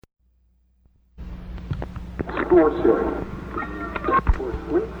floor ceiling. For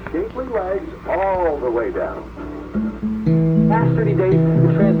sleek, shapely legs all the way down. Last 30 days,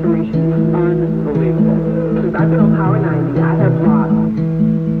 the transformation is unbelievable. Since I've been on Power 90, I have lost.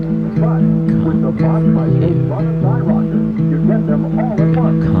 But with the Boss Prices Run and Die Rocker, you get them all at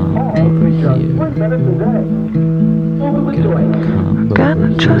once. All in just 3 minutes a day. Over with joy.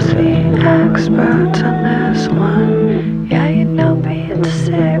 Gonna trust the experts on this one. Yeah, you know being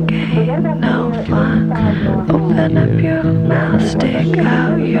sick ain't no fun. Open up your mouth, stick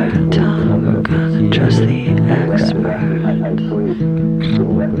out your tongue. We're gonna trust the experts.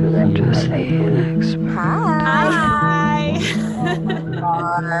 Trust the experts. Hi.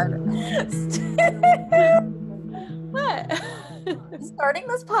 What? Starting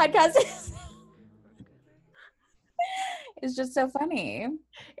this podcast is just so funny.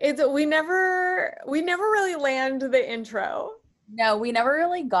 We never really land the intro. No, we never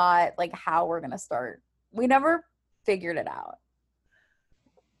really got like how we're gonna start. We never figured it out.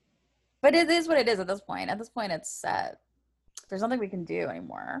 But it is what it is at this point. At this point, it's set. There's nothing we can do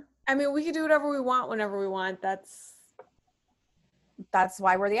anymore. I mean, we can do whatever we want whenever we want. That's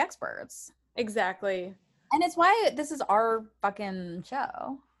why we're the experts. Exactly. And it's why this is our fucking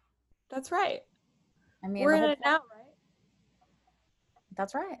show. That's right. I mean, we're in it now, right?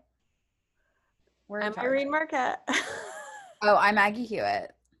 That's right. I'm Irene Marquette. Oh, I'm Aggie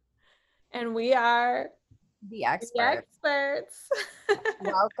Hewitt. And we are the experts.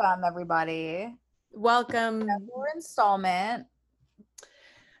 Welcome, everybody. Welcome. Another installment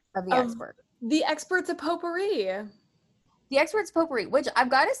of the experts. The experts of Potpourri. The experts Potpourri, which I've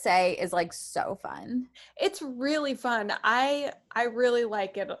got to say is like so fun. It's really fun. I really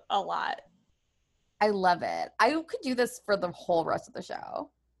like it a lot. I love it. I could do this for the whole rest of the show.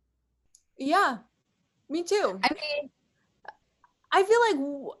 Yeah, me too. I mean, I feel like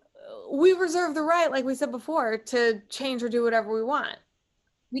we reserve the right, like we said before, to change or do whatever we want.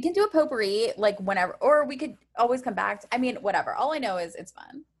 We can do a potpourri like whenever, or we could always come back. I mean, whatever. All I know is it's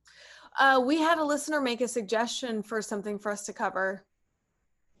fun. We had a listener make a suggestion for something for us to cover.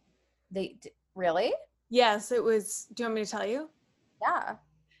 Really? Yes, it was. Do you want me to tell you? Yeah.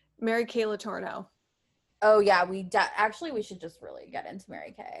 Mary Kay Letourneau. Oh yeah, actually we should just really get into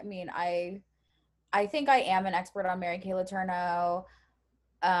Mary Kay. I mean, I think I am an expert on Mary Kay Letourneau.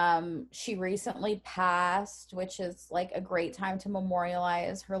 She recently passed, which is like a great time to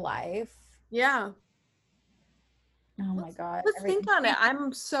memorialize her life. Yeah. Oh my God. Let's think on it.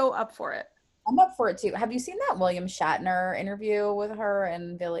 I'm so up for it. I'm up for it too. Have you seen that William Shatner interview with her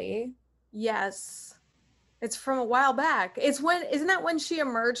and Billie? Yes. It's from a while back. Isn't that when she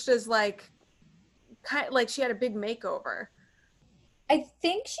emerged as like she had a big makeover? I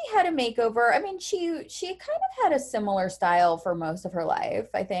think she had a makeover. I mean, she kind of had a similar style for most of her life,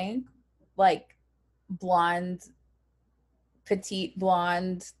 I think. Like blonde, petite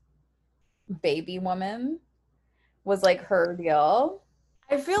blonde baby woman was like her deal.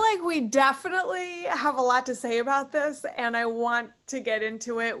 I feel like we definitely have a lot to say about this, and I want to get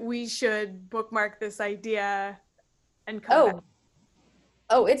into it. We should bookmark this idea and come back.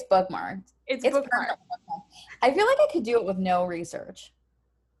 Oh, it's bookmarked. It's bookmarked. I feel like I could do it with no research.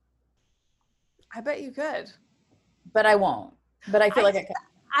 I bet you could. But I won't. But I feel like I could.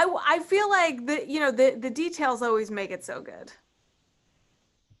 I feel like the details always make it so good.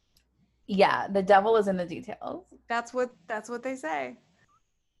 Yeah, the devil is in the details. That's what they say.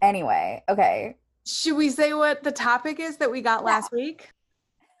 Anyway, okay. Should we say what the topic is that we got last week?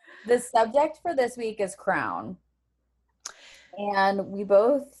 The subject for this week is crown. And we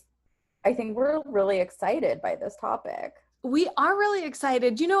both, I think we're really excited by this topic. We are really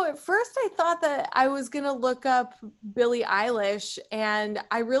excited. You know, at first I thought that I was going to look up Billie Eilish, and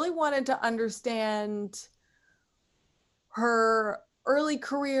I really wanted to understand her early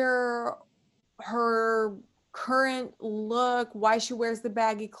career, her current look, why she wears the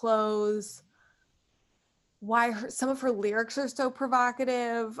baggy clothes, why some of her lyrics are so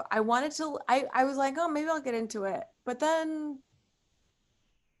provocative. I was like, oh, maybe I'll get into it. But then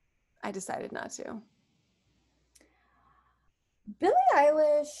I decided not to. Billie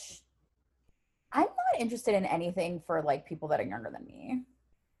Eilish, I'm not interested in anything for like people that are younger than me.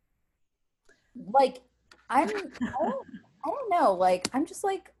 Like, I don't know. Like, I'm just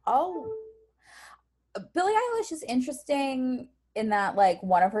like, oh, Billie Eilish is interesting in that like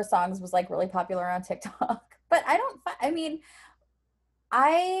one of her songs was like really popular on TikTok. But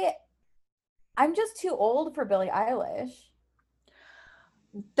I'm just too old for Billie Eilish.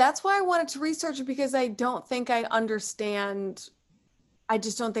 That's why I wanted to research it, because I don't think I understand. I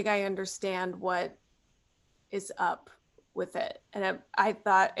just don't think I understand what is up with it. And I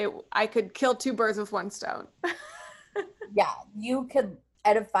thought I could kill two birds with one stone. Yeah, you could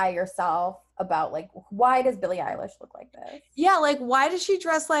edify yourself about like, why does Billie Eilish look like this? Yeah, like why does she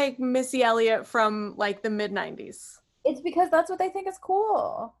dress like Missy Elliott from like the mid-90s? It's because that's what they think is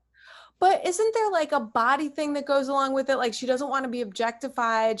cool. But isn't there like a body thing that goes along with it? Like she doesn't want to be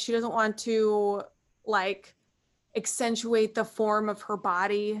objectified. She doesn't want to like accentuate the form of her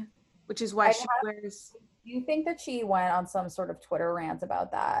body, which is why she wears. Do you think that she went on some sort of Twitter rant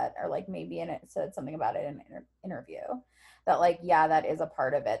about that, or like maybe said something about it in an interview? That like, yeah, that is a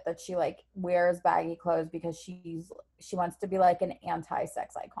part of it. That she like wears baggy clothes because she wants to be like an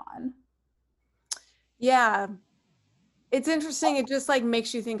anti-sex icon. Yeah, it's interesting. It just like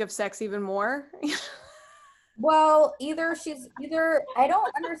makes you think of sex even more. Well, either I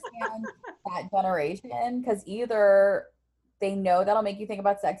don't understand that generation, because either they know that'll make you think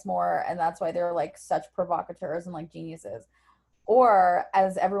about sex more and that's why they're like such provocateurs and like geniuses, or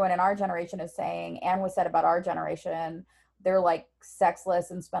as everyone in our generation is saying and was said about our generation, they're like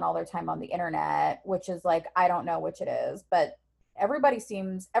sexless and spend all their time on the internet, which is like, I don't know which it is, but everybody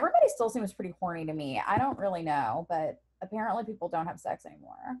still seems pretty horny to me. I don't really know, but apparently people don't have sex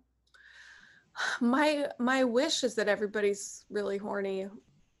anymore. My wish is that everybody's really horny.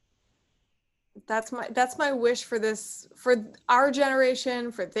 That's my wish for our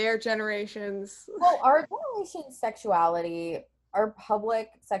generation, for their generations. Well, our generation's sexuality, our public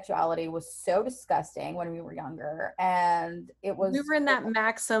sexuality was so disgusting when we were younger, and we were in that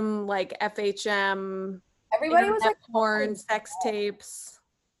Maxim like FHM. Everybody was like porn, sex tapes,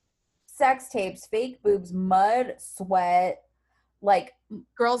 fake boobs, mud, sweat, like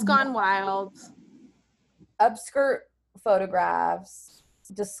Girls Gone Wild, upskirt photographs.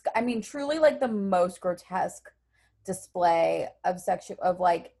 I mean, truly like the most grotesque display of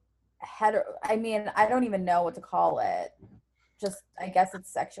I mean, I don't even know what to call it. Just, I guess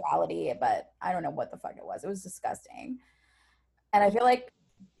it's sexuality, but I don't know what the fuck it was. It was disgusting. And I feel like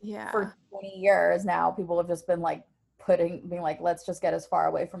for 20 years now, people have just been like being like, let's just get as far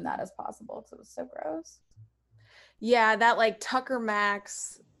away from that as possible, because it was so gross. Yeah, that like Tucker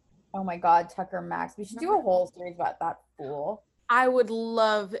Max. Oh my God, Tucker Max. We should do a whole series about that fool. I would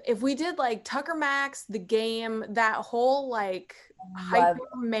love if we did like Tucker Max, The Game, that whole like hyper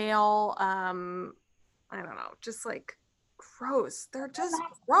male, I don't know, just like gross. They're just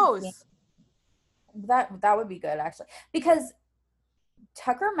gross. That would be good actually, because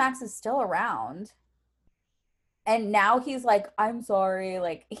Tucker Max is still around. And now he's like, I'm sorry,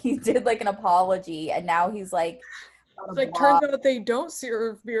 like he did like an apology, and now he's like, it's like, turns out they don't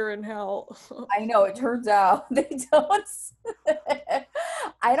serve beer in hell. I know, it turns out they don't.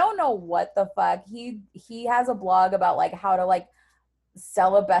 I don't know what the fuck. He has a blog about like how to like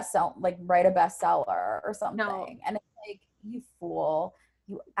write a bestseller or something. No. And it's like, you fool.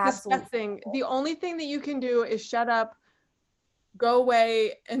 You absolutely disgusting. The only thing that you can do is shut up, go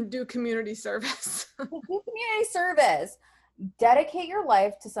away, and do community service. Do community service. Dedicate your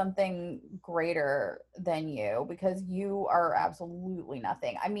life to something greater than you, because you are absolutely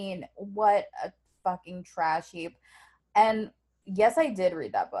nothing. I mean, what a fucking trash heap. And yes, I did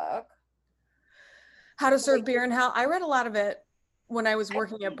read that book. How to Serve Beer in Hell. I read a lot of it when I was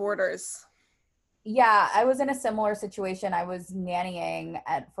working at Borders. Yeah, I was in a similar situation. I was nannying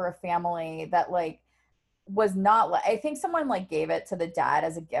for a family that like was not like, I think someone like gave it to the dad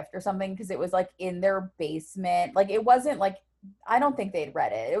as a gift or something, because it was like in their basement. Like it wasn't like, I don't think they'd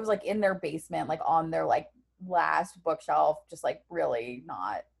read it. It was like in their basement, like on their like last bookshelf, just like really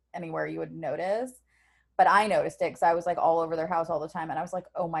not anywhere you would notice. But I noticed it because I was like all over their house all the time, and I was like,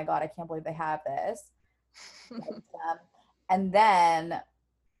 oh my God, I can't believe they have this. And then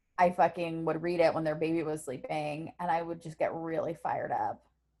I fucking would read it when their baby was sleeping, and I would just get really fired up.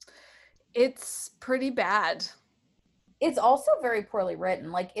 It's pretty bad. It's also very poorly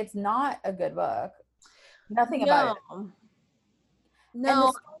written. Like, it's not a good book. Nothing about it.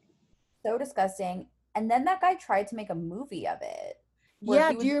 No. So disgusting. And then that guy tried to make a movie of it.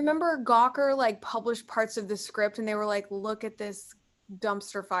 Yeah, do you remember Gawker like published parts of the script and they were like, look at this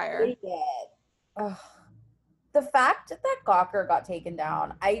dumpster fire? They did. Ugh. The fact that Gawker got taken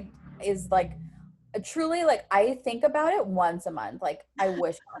down, is like truly like, I think about it once a month. Like, I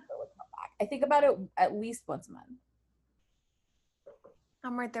wish Gawker would come back. I think about it at least once a month.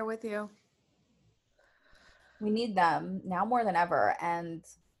 I'm right there with you. We need them now more than ever, and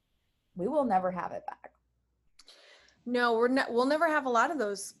we will never have it back. No, we'll never have a lot of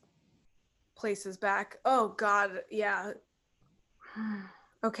those places back. Oh God, yeah.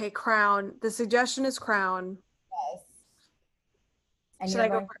 Okay, Crown. The suggestion is Crown. Yes. And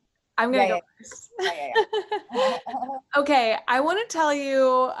I'm gonna Yeah, go yeah, first. yeah. Okay, I want to tell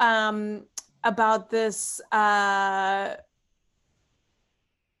you about this.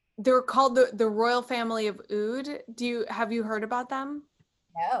 They're called the royal family of Oud. Have you heard about them?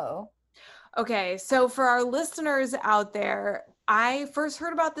 No. Okay, so for our listeners out there, I first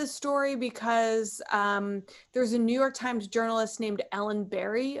heard about this story because there's a New York Times journalist named Ellen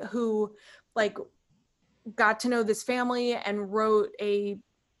Berry who like got to know this family and wrote an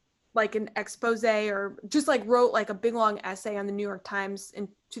expose, or just like wrote like a big long essay on the New York Times in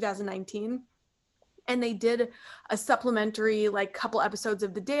 2019. And they did a supplementary like couple episodes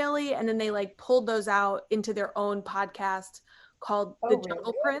of The Daily, and then they like pulled those out into their own podcast called The Oh,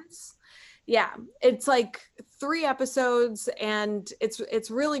 Jungle really? Prince. Yeah, it's like 3 episodes, and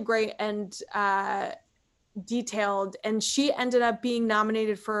it's really great and detailed. And she ended up being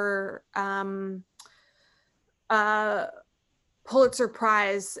nominated for Pulitzer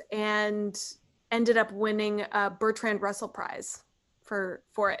Prize and ended up winning a Bertrand Russell Prize for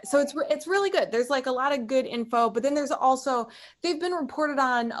it. So it's really good. There's like a lot of good info, but then there's also, they've been reported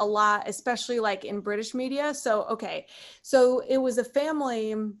on a lot, especially like in British media. So okay, so it was a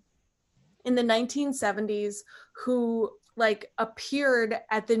family in the 1970s who like appeared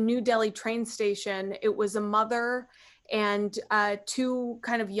at the New Delhi train station. It was a mother and 2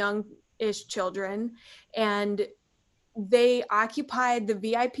 kind of young-ish children, and they occupied the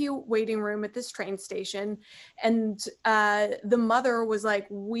VIP waiting room at this train station. And the mother was like,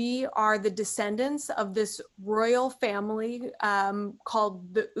 we are the descendants of this royal family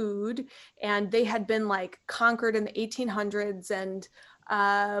called the Oud. And they had been like conquered in the 1800s. And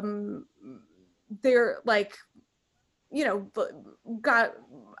they're like, you know, got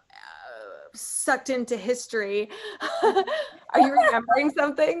sucked into history. Are you remembering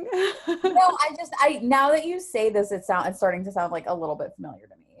something? No, I now that you say this, it's starting to sound like a little bit familiar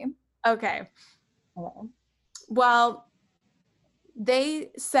to me. Okay. Okay. Well,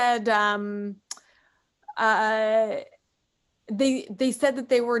 they said they said that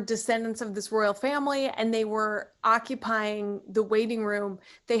they were descendants of this royal family, and they were occupying the waiting room.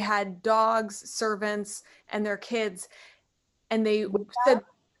 They had dogs, servants, and their kids, and they said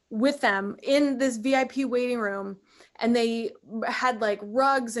with them in this VIP waiting room, and they had like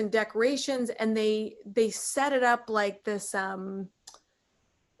rugs and decorations, and they set it up like this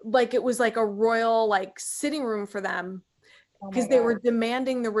like it was like a royal like sitting room for them, because they were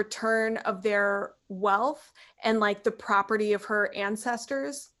demanding the return of their wealth and like the property of her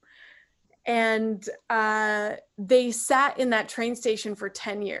ancestors. And they sat in that train station for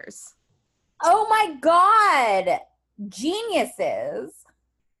 10 years. Oh my God. Geniuses.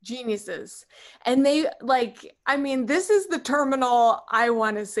 And they like, I mean, this is the terminal I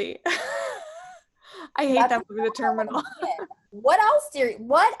want to see. I hate that movie, The Terminal. What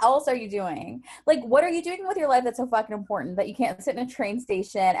else are you doing? Like, what are you doing with your life that's so fucking important that you can't sit in a train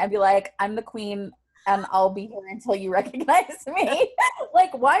station and be like, I'm the queen and I'll be here until you recognize me?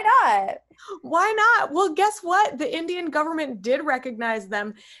 Like, why not? Why not? Well, guess what? The Indian government did recognize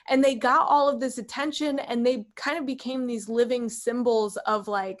them, and they got all of this attention, and they kind of became these living symbols of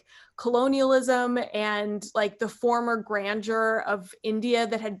like colonialism and like the former grandeur of India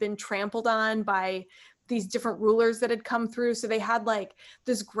that had been trampled on by these different rulers that had come through. So they had like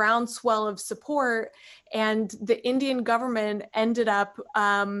this groundswell of support, and the Indian government ended up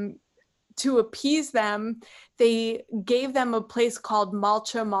to appease them, they gave them a place called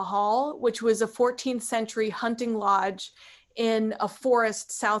Malcha Mahal, which was a 14th century hunting lodge in a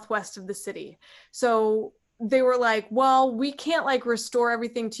forest southwest of the city. So they were like, well, we can't like restore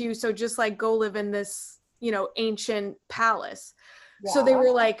everything to you, so just like go live in this, you know, ancient palace. Yeah. So they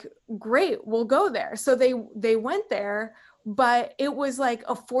were like, great, we'll go there. So they went there, but it was like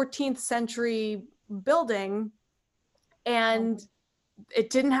a 14th century building, and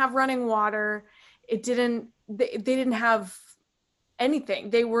it didn't have running water. They didn't have anything.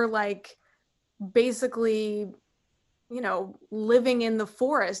 They were like basically, you know, living in the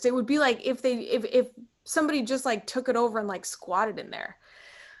forest. It would be like if somebody just like took it over and like squatted in there.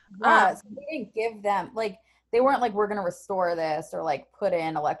 Yeah, so they didn't give them like, they weren't like, we're gonna restore this or like put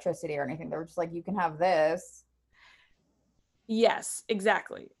in electricity or anything. They were just like, you can have this. Yes,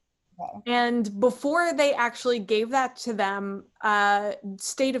 exactly. And before they actually gave that to them,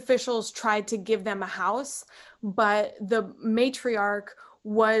 state officials tried to give them a house, but the matriarch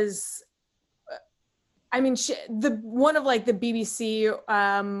was, I mean, one of like the BBC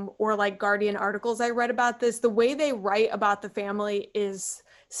or like Guardian articles I read about this, the way they write about the family is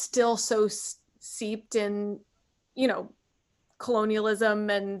still so steeped in, you know,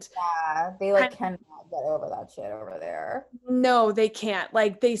 colonialism, and they like cannot get over that shit over there. No, they can't.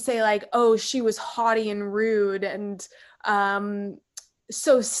 Like they say like, oh, she was haughty and rude, and they'll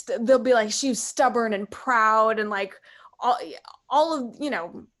be like, she was stubborn and proud, and like all of,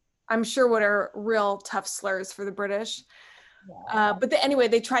 I'm sure what are real tough slurs for the British. Yeah. But anyway,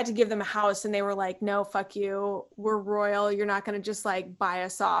 they tried to give them a house and they were like, no, fuck you. We're royal. You're not going to just like buy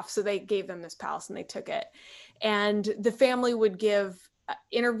us off. So they gave them this palace and they took it. And the family would give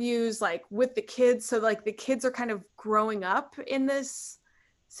interviews like with the kids. So like the kids are kind of growing up in this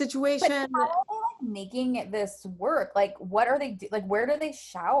situation. But how are they like making this work? Like, what are they like? Where do they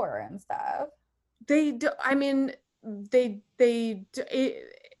shower and stuff? They do. I mean, they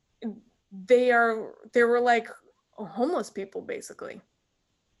were like homeless people basically.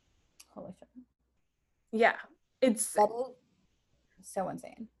 Holy shit. Yeah, That is so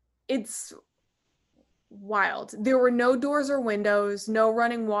insane. It's wild. There were no doors or windows, no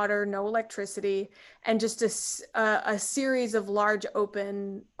running water, no electricity, and just a series of large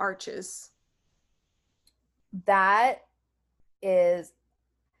open arches. That is,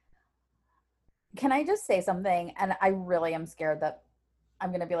 can I just say something? And I really am scared that I'm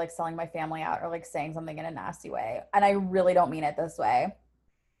going to be like selling my family out or like saying something in a nasty way. And I really don't mean it this way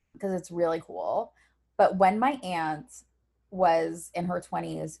because it's really cool. But when my aunt was in her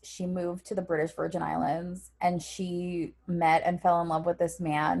 20s, she moved to the British Virgin Islands and she met and fell in love with this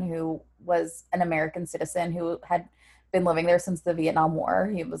man who was an American citizen who had been living there since the Vietnam War.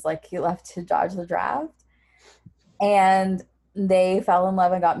 He was like, he left to dodge the draft. And they fell in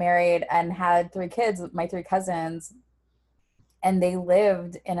love and got married and had 3 kids with my 3 cousins. And they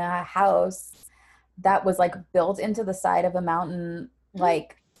lived in a house that was like built into the side of a mountain,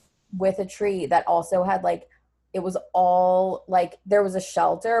 like with a tree that also had like, it was all like, there was a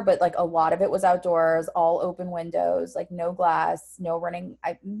shelter, but like a lot of it was outdoors, all open windows, like no glass, no running.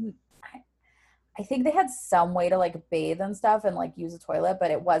 I think they had some way to like bathe and stuff and like use a toilet, but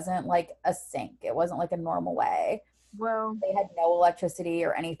it wasn't like a sink. It wasn't like a normal way. Well, They had no electricity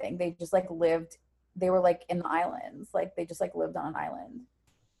or anything. They just like lived, they were like in the islands. Like they just like lived on an island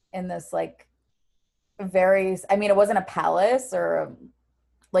in this like very, I mean, it wasn't a palace or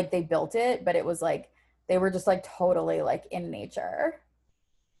like they built it, but it was like, they were just like totally like in nature.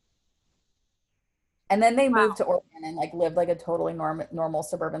 And then they moved to Oregon and like lived like a totally normal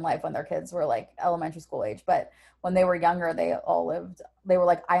suburban life when their kids were like elementary school age. But when they were younger, they were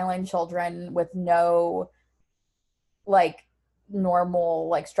like island children with no like normal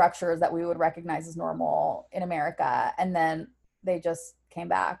like structures that we would recognize as normal in America. And then they just came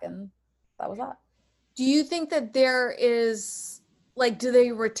back and that was that. do you think that there is like, do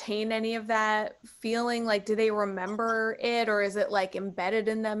they retain any of that feeling? Like, do they remember it, or is it like embedded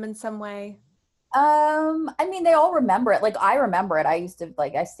in them in some way? I mean, they all remember it. Like I remember it. I used to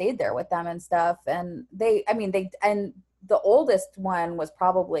like, I stayed there with them and stuff. And and the oldest one was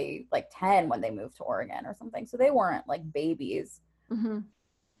probably like 10 when they moved to Oregon or something. So they weren't like babies. Mm-hmm.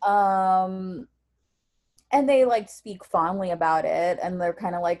 And they like speak fondly about it. And they're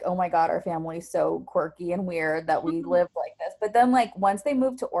kind of like, oh my God, our family's so quirky and weird that we lived like this. But then like once they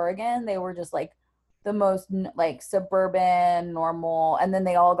moved to Oregon, they were just like the most like suburban, normal. And then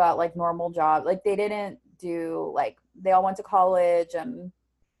they all got like normal jobs. Like they didn't do like, they all went to college and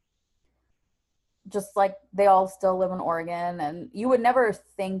just like they all still live in Oregon. And you would never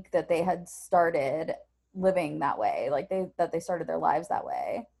think that they had started living that way, like they started their lives that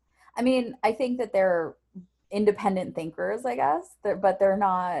way. I mean, I think that they're independent thinkers, I guess, but they're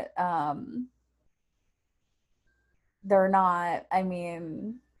not, I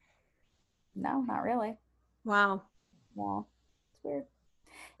mean, no, not really. Wow. Well, it's weird.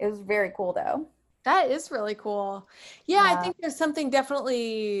 It was very cool though. That is really cool. Yeah, I think there's something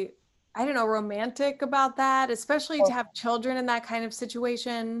definitely, I don't know, romantic about that, especially to have children in that kind of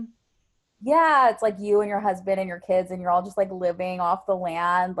situation. Yeah, it's like you and your husband and your kids and you're all just like living off the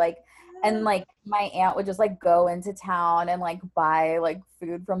land, like, and like my aunt would just like go into town and like buy like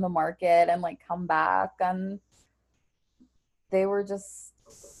food from the market and like come back, and they were just,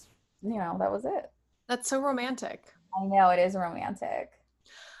 that was it. That's so romantic. I know, it is romantic.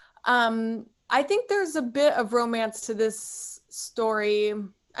 I think there's a bit of romance to this story.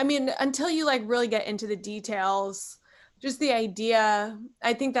 I mean, until you like really get into the details, just the idea,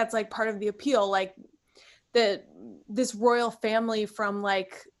 I think that's like part of the appeal, like that this royal family from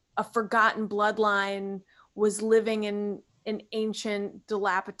like a forgotten bloodline was living in an ancient,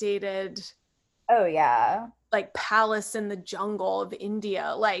 dilapidated, oh yeah, like palace in the jungle of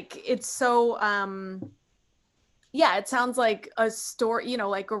India. Like it's so yeah, it sounds like a story,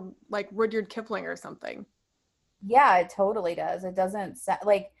 like Rudyard Kipling or something. Yeah, it totally does. It doesn't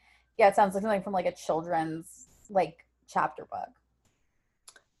like Yeah, it sounds like something from like a children's like chapter book.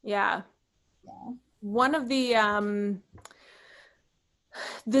 Yeah. Yeah. One of the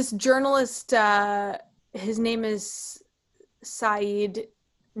this journalist, his name is Saeed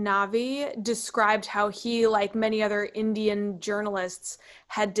Navi, described how he, like many other Indian journalists,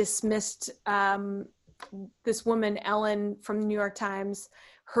 had dismissed this woman, Ellen, from the New York Times,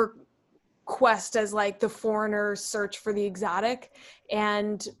 her quest as like the foreigner search for the exotic.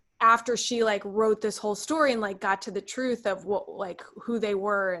 And after she like wrote this whole story and like got to the truth of what, like who they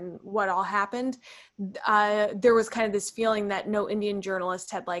were and what all happened, there was kind of this feeling that no Indian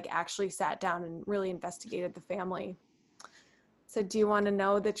journalist had like actually sat down and really investigated the family. So do you want to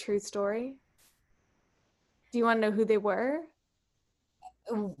know the true story? Do you want to know who they were?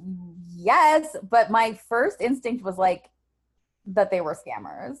 Yes, but my first instinct was like that they were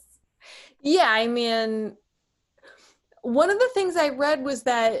scammers. Yeah, I mean, one of the things I read was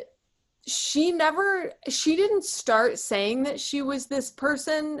that she didn't start saying that she was this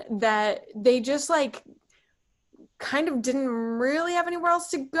person, that they just like kind of didn't really have anywhere else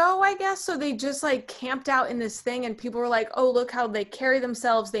to go, I guess. So they just like camped out in this thing, and people were like, oh, look how they carry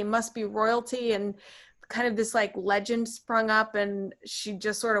themselves. They must be royalty. And kind of this like legend sprung up, and she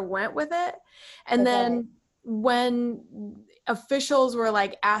just sort of went with it. And then when officials were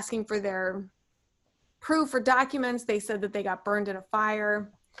like asking for their proof or documents, they said that they got burned in a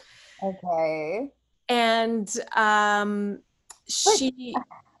fire. Okay. And she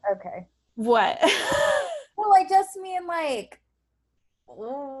okay. What? Well, I just mean like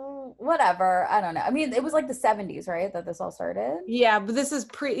whatever. I don't know. I mean, it was like the 70s, right? That this all started. Yeah, but this is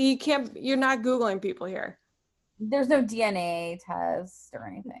you're not Googling people here. There's no DNA test or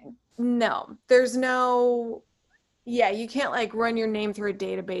anything. No, there's no, you can't like run your name through a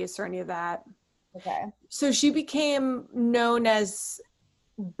database or any of that. Okay. So she became known as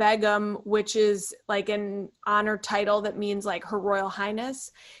Begum, which is like an honor title that means like Her Royal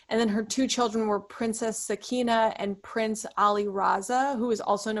Highness. And then her two children were Princess Sakina and Prince Ali Raza, who is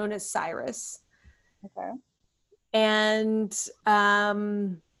also known as Cyrus. Okay. And I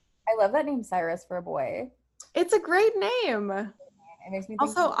love that name, Cyrus, for a boy. It's a great name. It makes me think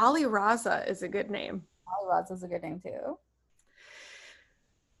also Ali Raza is a good name. Ali Raza is a good name too.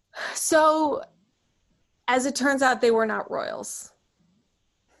 So as it turns out, they were not royals.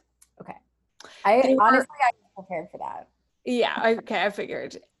 Okay. I was prepared for that. Yeah, okay, I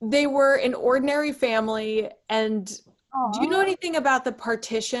figured. They were an ordinary family. And Aww. Do you know anything about the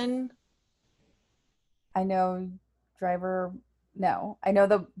partition? I know No, I know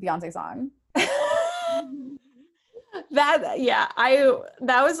the Beyonce song. That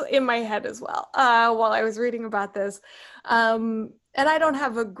was in my head as well while I was reading about this. And I don't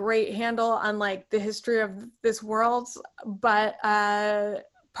have a great handle on like the history of this world, but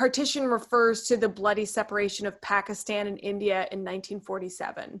partition refers to the bloody separation of Pakistan and India in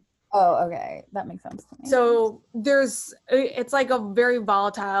 1947. Oh, okay. That makes sense to me. So it's like a very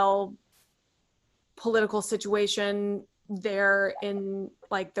volatile political situation there in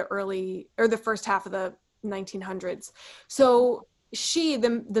like the first half of the 1900s. So she, the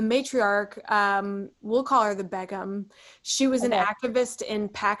matriarch, we'll call her the Begum, she was an activist in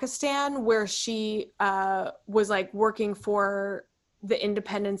Pakistan where she was like working for the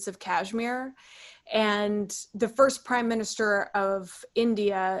independence of Kashmir. And the first prime minister of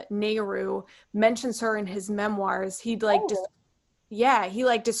India, Nehru, mentions her in his memoirs. He describes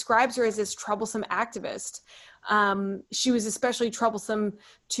her as this troublesome activist. She was especially troublesome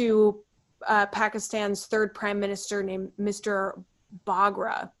to Pakistan's third prime minister named Mr.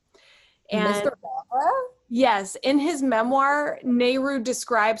 Bagra. And Mr. Bagra? Yes, in his memoir, Nehru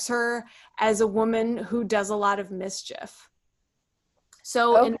describes her as a woman who does a lot of mischief.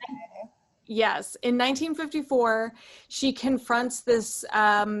 So in 1954, she confronts this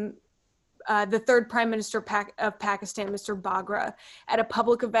the third prime minister of Pakistan, Mr. Bagra, at a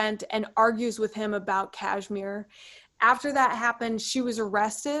public event and argues with him about Kashmir. After that happened, she was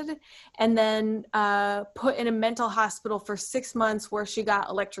arrested and then put in a mental hospital for 6 months where she got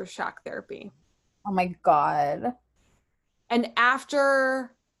electroshock therapy. Oh my God. And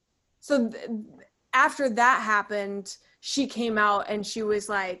after that happened, she came out and she was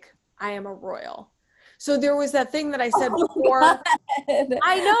like, I am a royal. So there was that thing that I said before. God.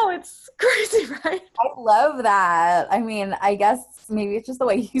 I know, it's crazy, right? I love that. I mean, I guess maybe it's just the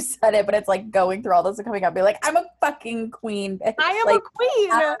way you said it, but it's like going through all this and coming out, be like, I'm a fucking queen, bitch. I am like, a queen.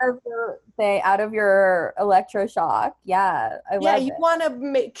 Out of your electroshock. Yeah, I love it. Yeah, you want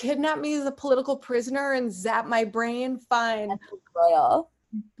to kidnap me as a political prisoner and zap my brain? Fine. That's royal.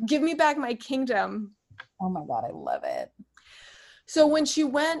 Give me back my kingdom. Oh my God, I love it. So when she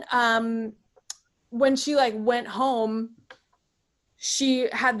went went home, she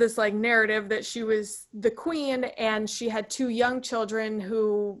had this like narrative that she was the queen, and she had 2 young children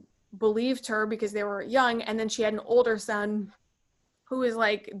who believed her because they were young, and then she had an older son who was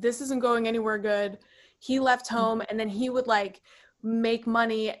like, this isn't going anywhere good. He left home, and then he would like make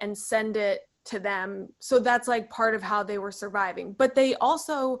money and send it to them. So that's like part of how they were surviving. But they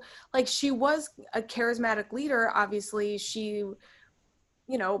also, like, she was a charismatic leader. Obviously, she,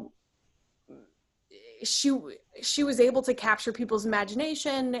 you know, she was able to capture people's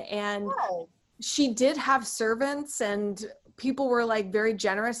imagination, and Wow. she did have servants, and people were like very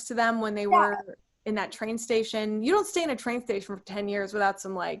generous to them when they were in that train station. You don't stay in a train station for 10 years without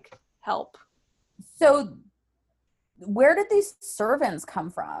some like help. So where did these servants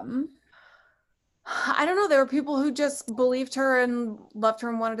come from? I don't know. There were people who just believed her and loved her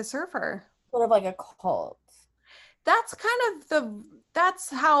and wanted to serve her. Sort of like a cult. That's kind of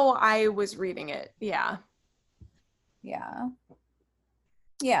that's how I was reading it. Yeah. Yeah.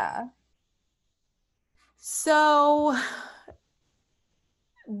 Yeah. So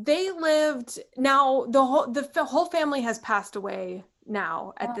they lived, now the whole family has passed away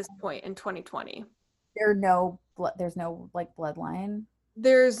now at this point in 2020. There's no like bloodline.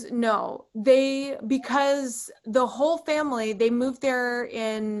 Because the whole family, they moved there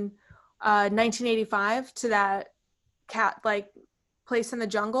in 1985 to that place in the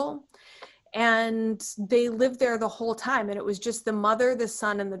jungle, and they lived there the whole time, and it was just the mother, the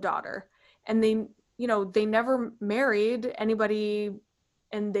son, and the daughter, and they never married anybody,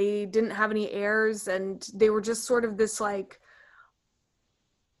 and they didn't have any heirs, and they were just sort of this like,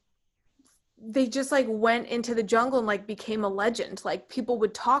 they just like went into the jungle and like became a legend. Like people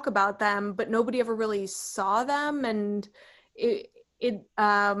would talk about them, but nobody ever really saw them, and it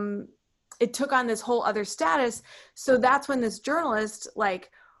took on this whole other status. So that's when this journalist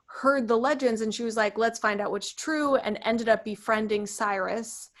like heard the legends, and she was like, let's find out what's true, and ended up befriending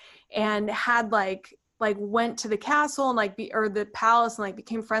Cyrus, and had like went to the castle and or the palace, and like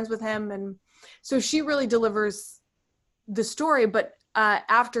became friends with him. And so she really delivers the story. But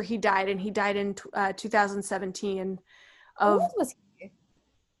after he died, and he died in 2017 How old was he?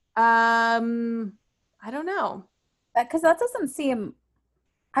 I don't know. Because that doesn't seem,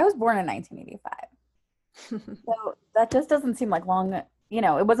 I was born in 1985. So that just doesn't seem like long, it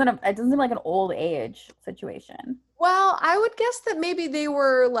doesn't seem like an old age situation. Well, I would guess that maybe they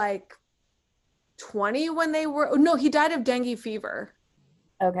were like 20 when they were, no, he died of dengue fever.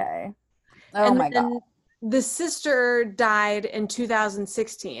 Okay. Oh my God. The sister died in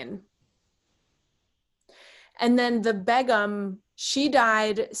 2016. And then the Begum, she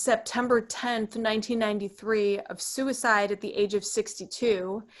died September 10th, 1993 of suicide at the age of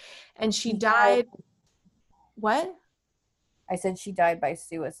 62. And she died, what? I said she died by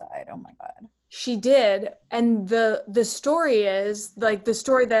suicide. Oh my God. She did. And the story is, like, the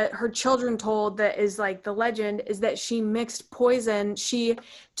story that her children told that is like the legend is that she mixed poison. She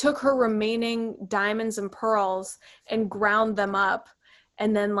took her remaining diamonds and pearls and ground them up,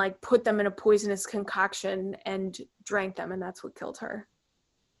 and then like put them in a poisonous concoction and drank them, and that's what killed her.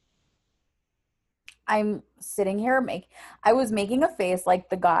 I'm sitting here I was making a face like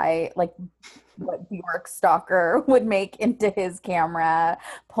the guy, like what Bjork stalker would make into his camera,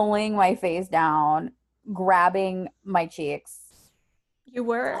 pulling my face down, grabbing my cheeks. You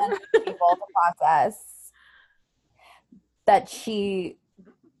were People to process that she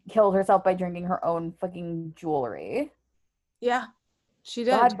killed herself by drinking her own fucking jewelry. Yeah, she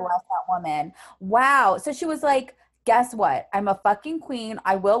did. God bless that woman. Wow. So she was like, guess what? I'm a fucking queen.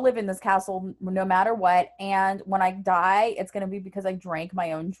 I will live in this castle no matter what. And when I die, it's going to be because I drank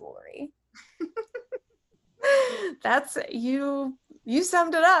my own jewelry. That's you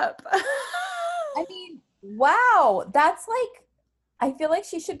summed it up. I mean, wow. That's like, I feel like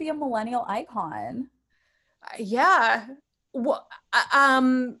she should be a millennial icon. Yeah. Well,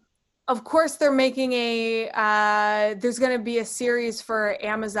 of course they're making there's going to be a series for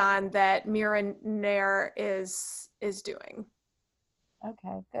Amazon that Mira Nair is doing.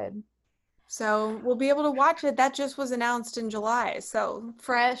 Okay, good. So we'll be able to watch it. That just was announced in July. So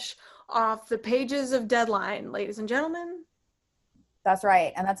fresh off the pages of Deadline, ladies and gentlemen. That's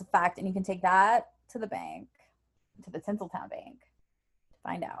right. And that's a fact. And you can take that to the bank, to the Tinseltown Bank, to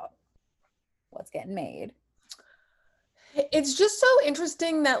find out what's getting made. It's just so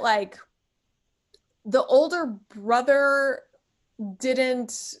interesting that like the older brother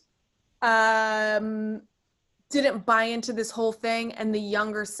didn't buy into this whole thing, and the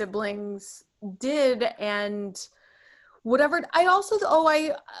younger siblings did. And whatever,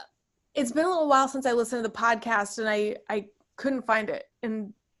 it's been a little while since I listened to the podcast, and couldn't find it.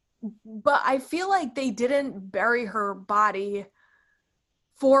 But I feel like they didn't bury her body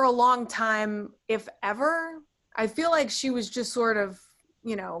for a long time, if ever. I feel like she was just sort of,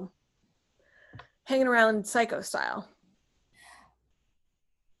 you know, hanging around psycho style.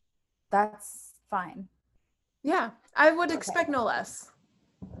 That's fine. Yeah, I would expect no less.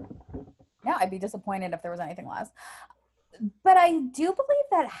 Yeah, I'd be disappointed if there was anything less. But I do believe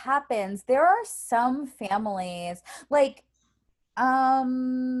that happens. There are some families, like, I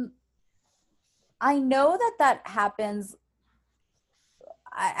know that happens.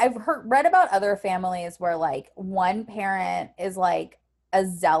 I've read about other families where like one parent is like a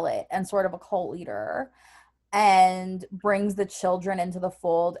zealot and sort of a cult leader and brings the children into the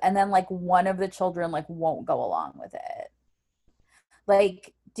fold, and then like one of the children like won't go along with it.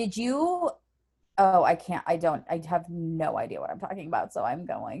 Like, did you oh, I have no idea what I'm talking about, so I'm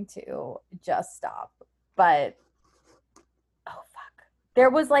going to just stop. But oh fuck. There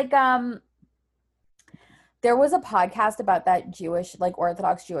was a podcast about that Jewish, like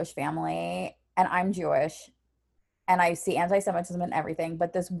Orthodox Jewish family, and I'm Jewish and I see anti-Semitism and everything,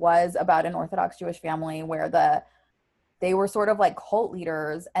 but this was about an Orthodox Jewish family where they were sort of like cult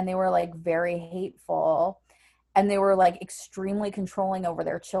leaders, and they were like very hateful, and they were like extremely controlling over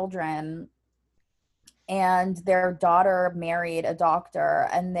their children. And their daughter married a doctor,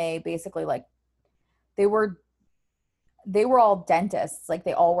 and they basically like they were all dentists. Like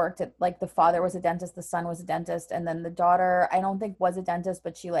they all worked at, like the father was a dentist, the son was a dentist, and then the daughter I don't think was a dentist,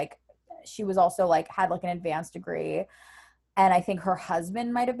 but she was also like had like an advanced degree. And I think her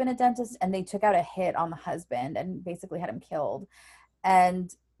husband might have been a dentist, and they took out a hit on the husband and basically had him killed.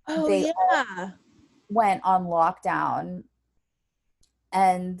 And they all went on lockdown,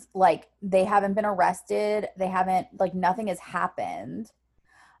 and like they haven't been arrested, they haven't, like nothing has happened,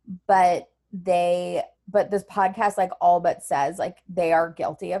 but this podcast like all but says like they are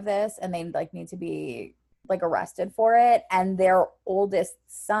guilty of this, and they like need to be like arrested for it. And their oldest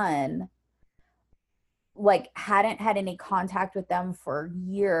son like hadn't had any contact with them for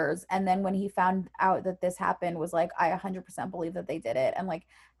years, and then when he found out that this happened was like, I 100% believe that they did it, and like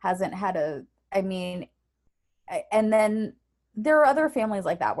hasn't had and then there are other families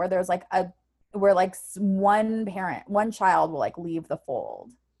like that where there's like where like one child will like leave the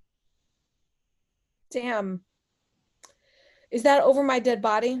fold. Damn. Is that Over My Dead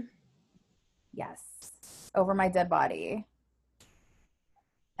Body? Yes. Over My Dead Body.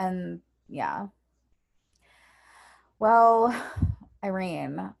 And yeah. Well,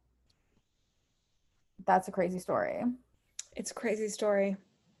 Irene, that's a crazy story. It's a crazy story.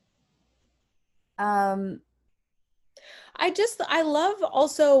 I love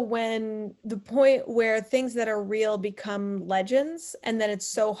also when the point where things that are real become legends, and then it's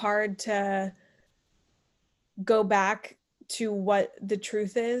so hard to go back to what the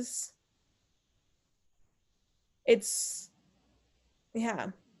truth is. It's, yeah.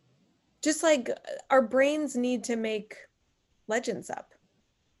 Just like our brains need to make legends up.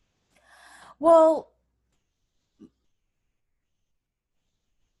 Well,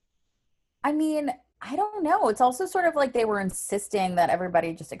 I mean, I don't know. It's also sort of like they were insisting that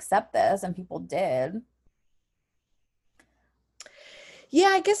everybody just accept this, and people did. Yeah,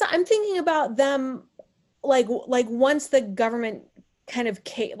 I guess I'm thinking about them like once the government kind of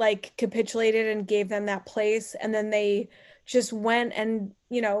like capitulated and gave them that place, and then they just went and,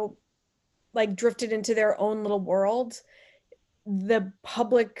 you know, like drifted into their own little world. The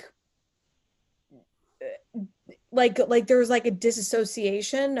public like there was like a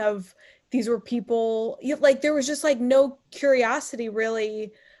disassociation of these were people, like there was just like no curiosity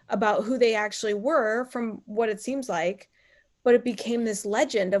really about who they actually were from what it seems like, but it became this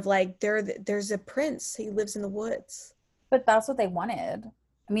legend of like there's a prince, he lives in the woods. But that's what they wanted.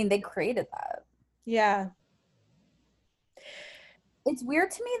 I mean, they created that. Yeah. It's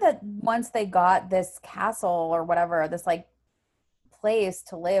weird to me that once they got this castle or whatever, this like place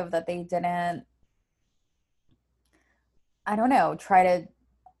to live, that they didn't, I don't know, try to,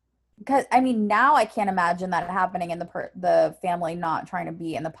 because I mean, now I can't imagine that happening in the family not trying to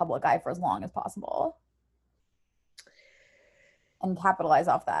be in the public eye for as long as possible and capitalize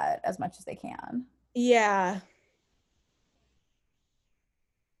off that as much as they can. Yeah.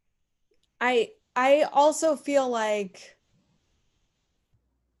 I also feel like,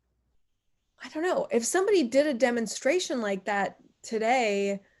 I don't know, if somebody did a demonstration like that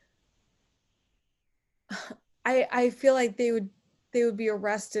today, I feel like they would be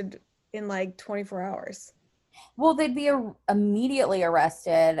arrested in like 24 hours. Well, they'd be immediately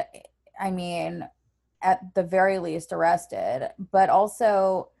arrested. I mean, at the very least arrested, but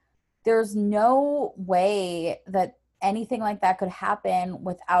also there's no way that anything like that could happen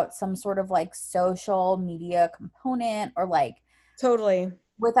without some sort of like social media component, or like Totally.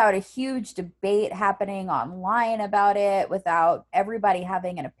 without a huge debate happening online about it, without everybody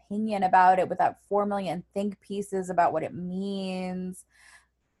having an opinion about it, without 4 million think pieces about what it means.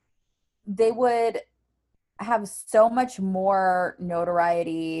 They would have so much more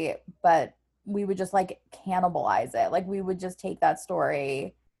notoriety, but we would just like cannibalize it. Like we would just take that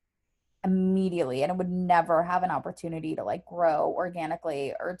story immediately and it would never have an opportunity to like grow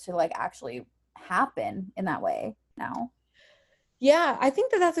organically or to like actually happen in that way now. Yeah, I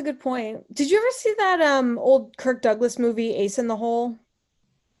think that that's a good point. Did you ever see that old Kirk Douglas movie, Ace in the Hole?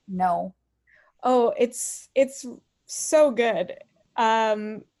 No. Oh, it's so good.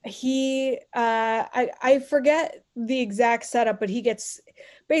 I forget the exact setup, but he gets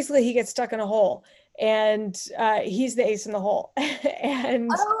stuck in a hole, and he's the ace in the hole. And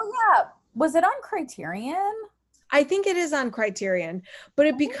Oh yeah. Was it on Criterion? I think it is on Criterion, but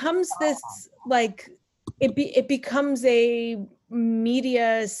it becomes this like it becomes a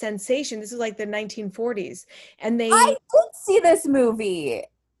media sensation. This is like the 1940s, and I did see this movie.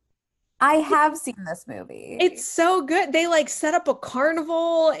 I have seen this movie. it's so good. They like set up a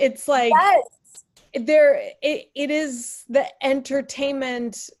carnival. It's like Yes. it is the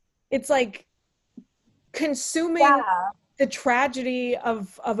entertainment. It's like consuming Yeah. the tragedy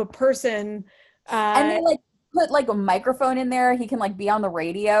of a person. And they like put like a microphone in there. He can like be on the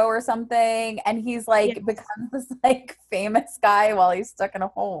radio or something. And he's like Yes. becomes this like famous guy while he's stuck in a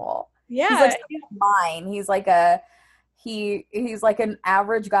hole. Yeah, He's like mine. He's like he's like an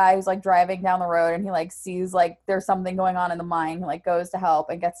average guy who's like driving down the road and he like sees like there's something going on in the mine. He like goes to help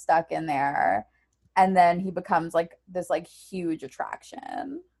and gets stuck in there. And then he becomes like this like huge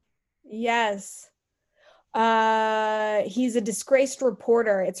attraction. yes. He's a disgraced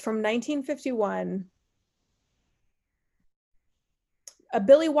reporter. It's from 1951. A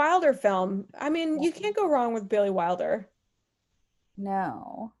Billy Wilder film. I mean, you can't go wrong with Billy Wilder.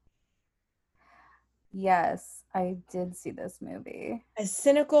 No. Yes, I did see this movie. A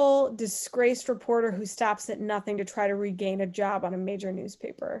cynical, disgraced reporter who stops at nothing to try to regain a job on a major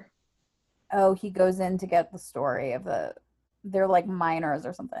newspaper. Oh, he goes in to get the story of they're like miners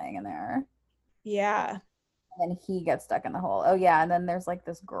or something in there. Yeah. And then he gets stuck in the hole. Oh yeah, and then there's like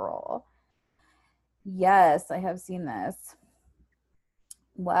this girl. Yes, I have seen this.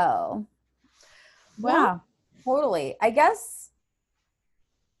 Well, yeah, totally. I guess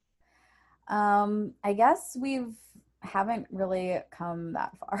we've haven't really come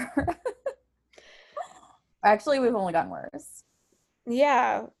that far. Actually, we've only gotten worse.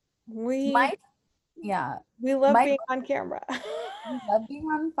 Yeah. We love Mike- being on camera. We love being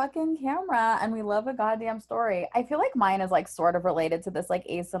on fucking camera and we love a goddamn story. I feel like mine is like sort of related to this like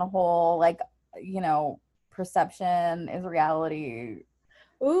ace in a hole, like, you know, perception is reality.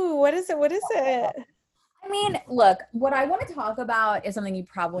 Ooh, what is it? What is it? I mean, look, what I want to talk about is something you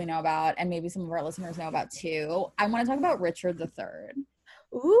probably know about and maybe some of our listeners know about too. I want to talk about Richard III.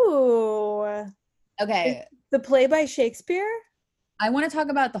 Ooh. Okay. The play by Shakespeare? I want to talk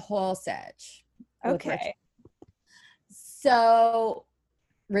about the whole sitch. Okay. So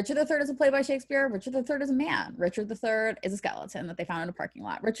Richard III is a play by Shakespeare. Richard III is a man. Richard III is a skeleton that they found in a parking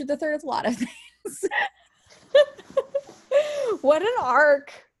lot. Richard III is a lot of things. What an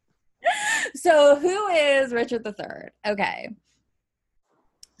arc. So who is Richard III? Okay.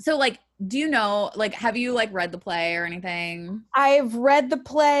 So like, do you know, like, have you like read the play or anything? I've read the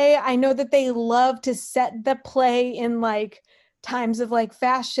play. I know that they love to set the play in like times of like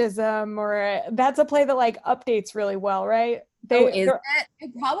fascism, or that's a play that like updates really well, right? Is it?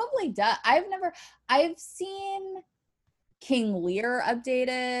 It probably does. I've seen King Lear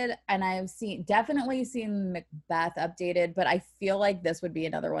updated and I've definitely seen Macbeth updated, but I feel like this would be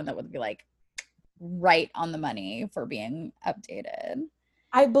another one that would be like right on the money for being updated.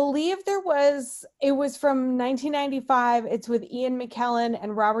 I believe it was from 1995. It's with Ian McKellen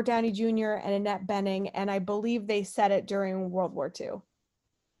and Robert Downey Jr. and Annette Bening, and I believe they set it during World War II.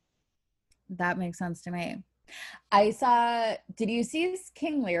 That makes sense to me. Did you see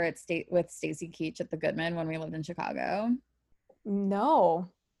King Lear with Stacy Keach at the Goodman when we lived in Chicago? No.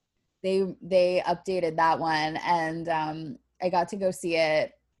 They updated that one and I got to go see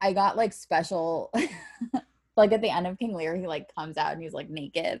it. I got like special like at the end of King Lear, he like comes out and he's like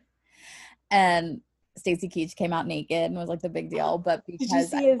naked. And Stacy Keach came out naked and it was like the big deal. But because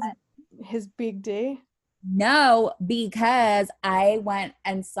did you see his big D? No, because I went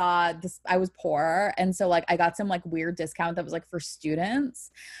and saw this. I was poor. And so like I got some like weird discount that was like for students,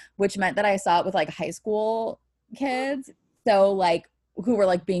 which meant that I saw it with like high school kids. So like who were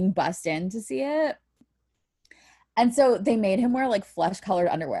like being bussed in to see it. And so they made him wear like flesh colored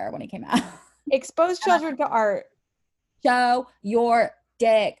underwear when he came out. Expose children to art. Show your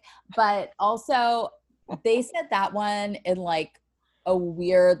dick. But also they said that one in like a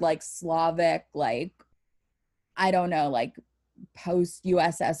weird like Slavic, like I don't know, like post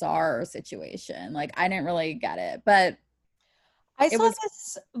USSR situation. Like I didn't really get it, but I it saw was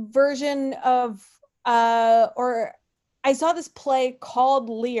this version of or I saw this play called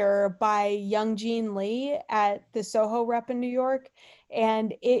Lear by Young Jean Lee at the Soho Rep in New York,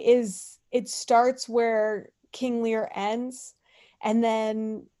 and it starts where King Lear ends, and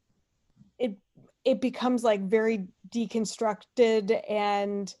then it becomes like very deconstructed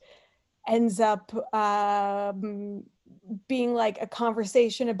and ends up being like a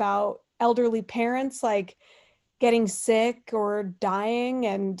conversation about elderly parents like getting sick or dying,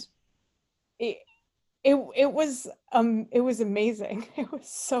 and it it was amazing. It was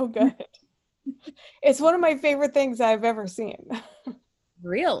so good. It's one of my favorite things I've ever seen.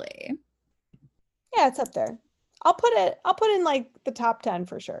 really Yeah, it's up there. I'll put in like the top 10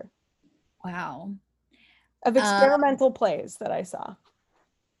 for sure wow. of experimental plays that I saw.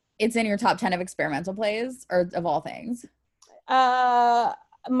 It's in your top 10 of experimental plays or of all things? My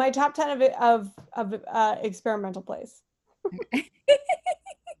top 10 of experimental plays.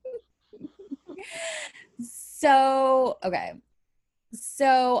 So, okay.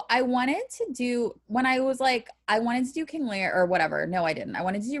 So I wanted to do when I was like, I wanted to do King Lear or whatever. No, I didn't. I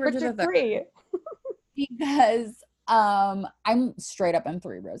wanted to do Richard III III. because I'm straight up in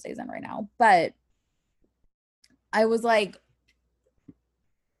 3 roses in right now. But I was like,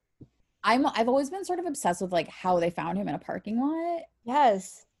 I've always been sort of obsessed with like how they found him in a parking lot.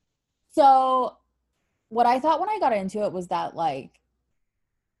 Yes. So what I thought when I got into it was that like,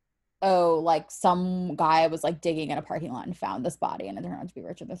 oh, like some guy was like digging in a parking lot and found this body and it turned out to be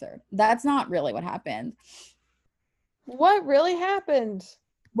Richard III. That's not really what happened. What really happened?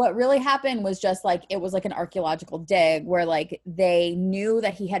 What really happened was just like it was like an archaeological dig where like they knew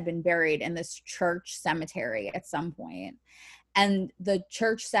that he had been buried in this church cemetery at some point. And the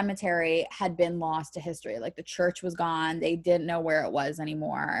church cemetery had been lost to history. Like the church was gone. They didn't know where it was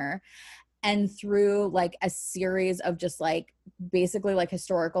anymore. And through like a series of just like basically like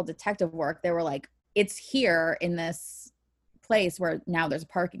historical detective work, they were like, it's here in this place where now there's a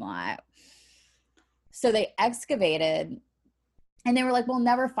parking lot. So they excavated and they were like, we'll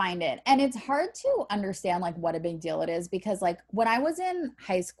never find it. And it's hard to understand like what a big deal it is because like when I was in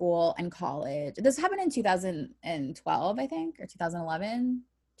high school and college, this happened in 2012, I think, or 2011,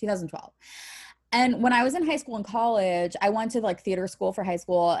 2012. And when I was in high school and college, I went to like theater school for high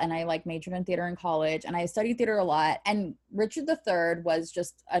school and I like majored in theater in college and I studied theater a lot. And Richard III was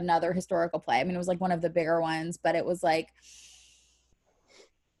just another historical play. I mean, it was like one of the bigger ones, but it was like,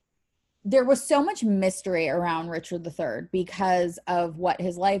 there was so much mystery around Richard III because of what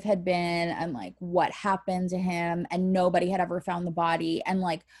his life had been and like what happened to him, and nobody had ever found the body. And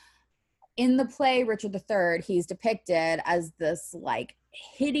like in the play Richard III, he's depicted as this like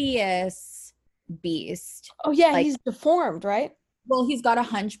hideous beast. Oh yeah, like, he's deformed, right? well, he's got a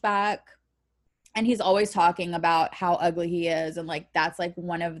hunchback and he's always talking about how ugly he is, and like that's like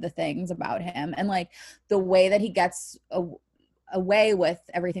one of the things about him. And like the way that he gets away with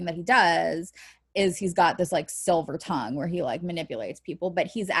everything that he does is he's got this like silver tongue where he like manipulates people, but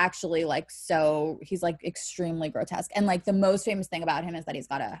he's actually like he's like extremely grotesque. And like the most famous thing about him is that he's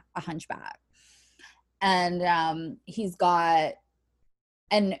got a hunchback, and he's got,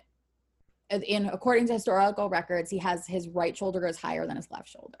 and according to historical records, he has his right shoulder goes higher than his left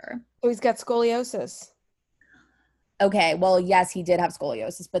shoulder. So he's got scoliosis. Okay, well, yes, he did have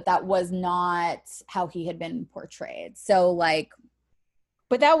scoliosis, but that was not how he had been portrayed. So like,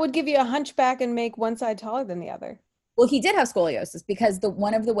 but that would give you a hunchback and make one side taller than the other. well, he did have scoliosis because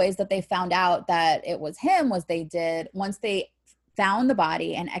one of the ways that they found out that it was him was once they found the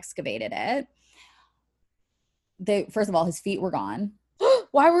body and excavated it, first of all, his feet were gone.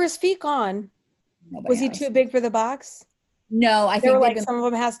 Why were his feet gone? Nobody Was he knows. too big for the box? No, I They think were like, some of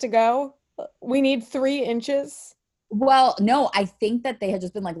them has to go. We need 3 inches. well, no, I think that they had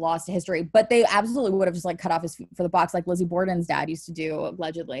just been like lost to history, but they absolutely would have just like cut off his feet for the box, like Lizzie Borden's dad used to do,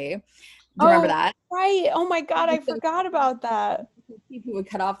 allegedly. Do you remember that? Right. Oh my God, I forgot about that. People would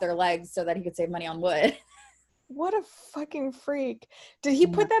cut off their legs so that he could save money on wood. What a fucking freak. Did he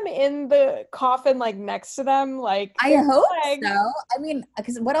put them in the coffin like next to them? Like, I hope legs? so. I mean,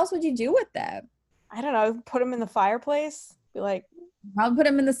 because what else would you do with them? I don't know. Put them in the fireplace? Be like, I'll put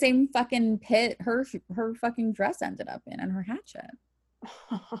him in the same fucking pit her fucking dress ended up in and her hatchet.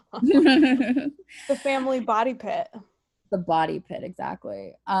 the family body pit. The body pit,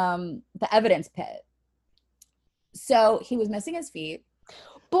 exactly. The evidence pit. So he was missing his feet.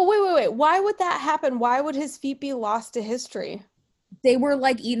 But wait. Why would that happen? Why would his feet be lost to history? They were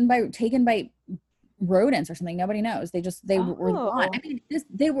like taken by rodents or something. Nobody knows. They were gone. I mean,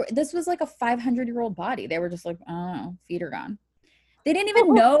 this was like a 500-year-old body. They were just like, oh, feet are gone. They didn't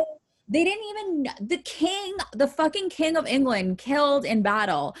even know. The fucking king of England, killed in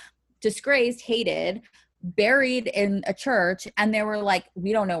battle, disgraced, hated, buried in a church, and they were like,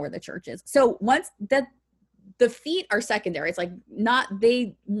 we don't know where the church is. So once the feet are secondary. It's like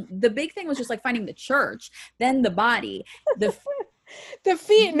the big thing was just like finding the church, then the body, the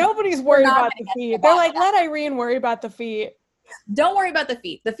feet. Nobody's worried about the feet. They're like, let Irene worry about the feet. Don't worry about the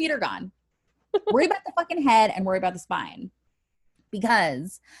feet. The feet are gone. Worry about the fucking head and worry about the spine.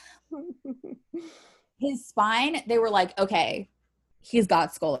 Because his spine, they were like, okay, he's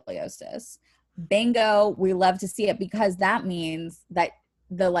got scoliosis. Bingo, we love to see it, because that means that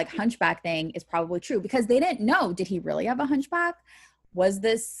the like hunchback thing is probably true, because they didn't know, did he really have a hunchback? Was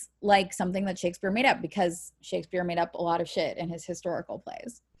this like something that Shakespeare made up? Because Shakespeare made up a lot of shit in his historical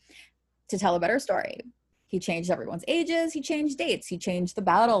plays to tell a better story. He changed everyone's ages. He changed dates. He changed the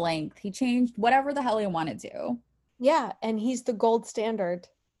battle length. He changed whatever the hell he wanted to. Yeah, and he's the gold standard.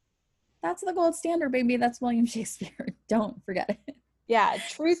 That's the gold standard, baby. That's William Shakespeare. Don't forget it. Yeah,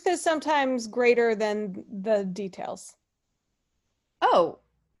 truth is sometimes greater than the details. Oh,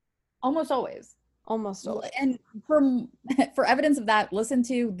 almost always. Almost always. And for evidence of that, listen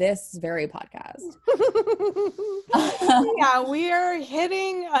to this very podcast. Yeah, we are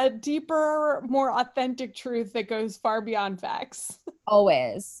hitting a deeper, more authentic truth that goes far beyond facts.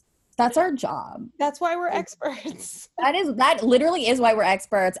 Always. That's our job. That's why we're experts. That literally is why we're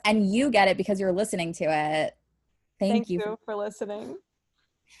experts, and you get it because you're listening to it. Thank you for listening.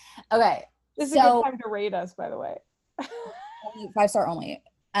 Okay. This is a good time to rate us, by the way. 5-star only.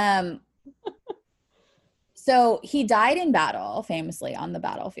 So he died in battle, famously on the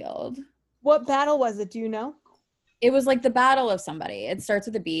battlefield. What battle was it? Do you know? It was like the battle of somebody. It starts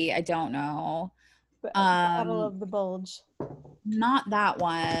with a B. I don't know. The Battle of the Bulge. Not that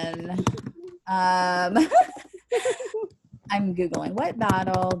one. I'm Googling. What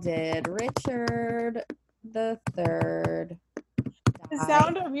battle did Richard the Third die? The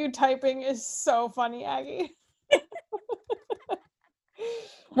sound of you typing is so funny, Aggie.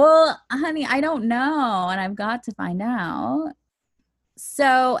 Well, honey, I don't know, and I've got to find out.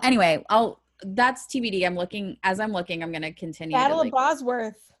 So anyway, that's TBD. I'm looking, I'm going to continue. Battle of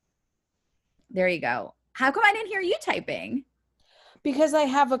Bosworth. There you go. How come I didn't hear you typing? Because I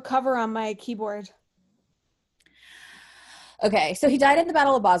have a cover on my keyboard. Okay, so he died in the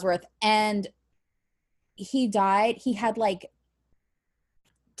Battle of Bosworth, and he had like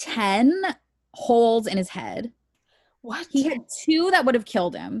 10 holes in his head. What? He had 2 that would have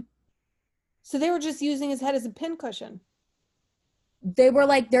killed him. So they were just using his head as a pincushion. They were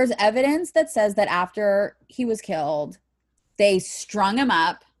like, there's evidence that says that after he was killed, they strung him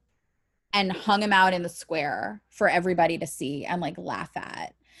up and hung him out in the square for everybody to see and like laugh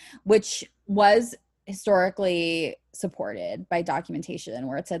at, which was historically supported by documentation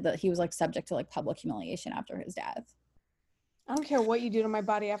where it said that he was like subject to like public humiliation after his death. I don't care what you do to my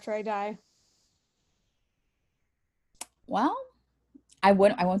body after I die. Well, I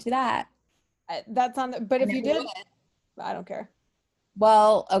won't do that. That's on the, but if you did, I don't care.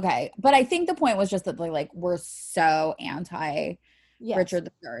 Well, okay. But I think the point was just that they like were so anti Richard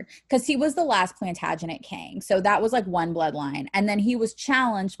III because he was the last Plantagenet king. So that was like one bloodline. And then he was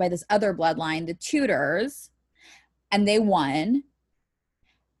challenged by this other bloodline, the Tudors, and they won.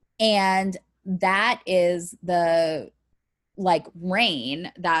 And that is the like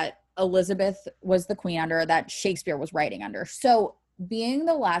reign that Elizabeth was the queen under, that Shakespeare was writing under. So being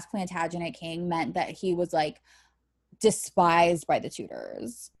the last Plantagenet king meant that he was like despised by the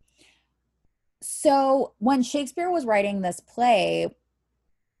Tudors. So when Shakespeare was writing this play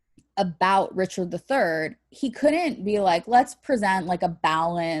about Richard III, he couldn't be like, let's present like a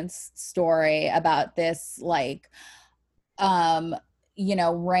balanced story about this like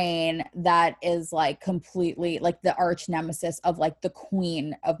reign that is like completely like the arch nemesis of like the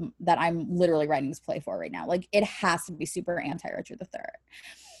queen of that I'm literally writing this play for right now. Like it has to be super anti-Richard III.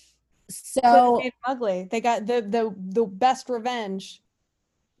 So they made him ugly. They got the best revenge.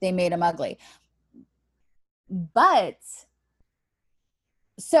 They made him ugly. But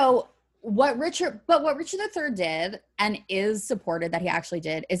so what Richard III did and is supported that he actually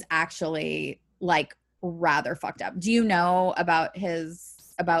did is actually like rather fucked up. Do you know about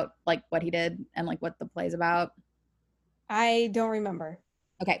like what he did and like what the play's about? I don't remember.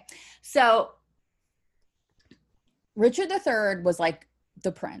 Okay. So Richard III was like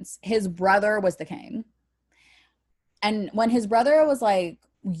the prince. His brother was the king. And when his brother was like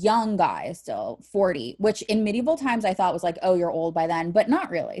young guy, still 40, which in medieval times I thought was like, oh, you're old by then, but not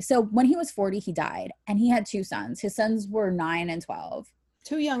really. So when he was 40, he died, and he had 2 sons. His sons were 9 and 12.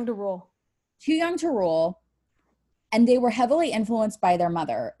 Too young to rule. Too young to rule. And they were heavily influenced by their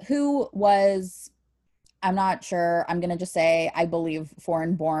mother, who was, I'm not sure, I'm going to just say, I believe,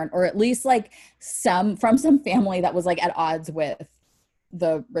 foreign born, or at least like from some family that was like at odds with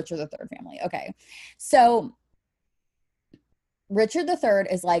the Richard III family. Okay. So Richard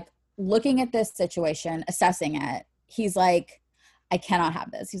III is like looking at this situation, assessing it. He's like, I cannot have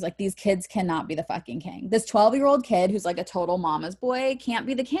this. He's like, these kids cannot be the fucking king. This 12-year-old kid who's like a total mama's boy can't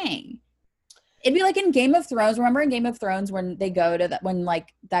be the king. It'd be like in Game of Thrones. Remember in Game of Thrones when they go to that, when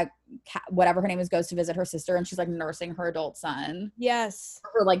like that whatever her name is goes to visit her sister, and she's like nursing her adult son. Yes.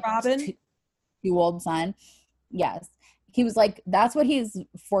 Her like Robin. 2-year-old son. Yes. He was like, that's what he's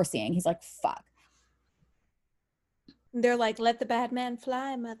foreseeing. He's like, fuck. They're like, let the bad man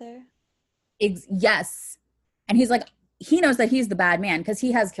fly, mother. Yes. And he's like, he knows that he's the bad man because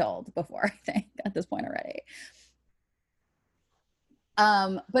he has killed before, I think, at this point already.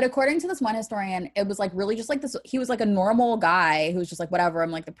 But according to this one historian, it was like really just like this. He was like a normal guy who was just like, whatever,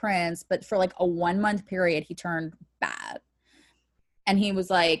 I'm like the prince. But for like a 1-month period, he turned bad. And he was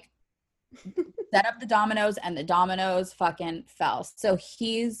like, set up the dominoes, and the dominoes fucking fell. So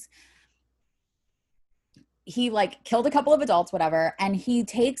he like killed a couple of adults, whatever. And he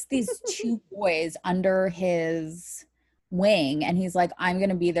takes these 2 boys under his wing, and he's like, I'm going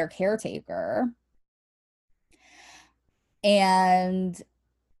to be their caretaker. And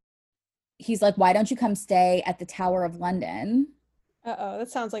he's like, why don't you come stay at the Tower of London? Uh-oh,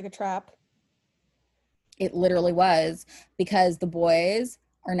 that sounds like a trap. It literally was, because the boys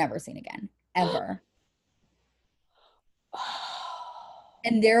are never seen again, ever.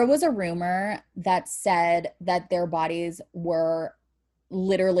 And there was a rumor that said that their bodies were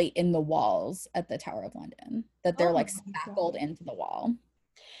literally in the walls at the Tower of London, that they're like spackled into the wall.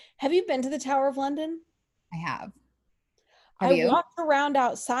 Have you been to the Tower of London? I have. I walked around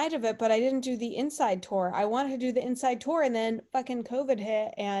outside of it, but I didn't do the inside tour. I wanted to do the inside tour, and then fucking COVID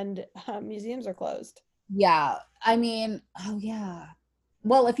hit, and museums are closed. Yeah. I mean, oh yeah.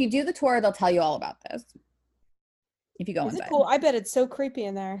 Well, if you do the tour, they'll tell you all about this. If you go inside. Cool. I bet it's so creepy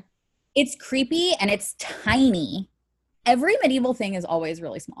in there. It's creepy, and it's tiny. Every medieval thing is always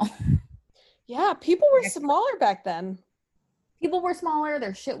really small. Yeah, people were smaller back then. People were smaller,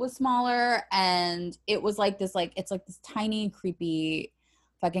 their shit was smaller, and it was like this, like, it's like this tiny, creepy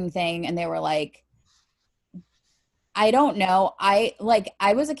fucking thing. And they were like, I don't know. I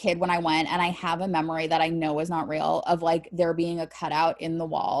was a kid when I went, and I have a memory that I know is not real of like there being a cutout in the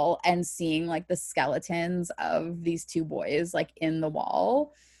wall and seeing like the skeletons of these 2 boys like in the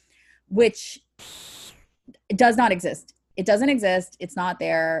wall, which does not exist. It doesn't exist. It's not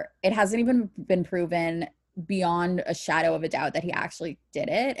there. It hasn't even been proven beyond a shadow of a doubt that he actually did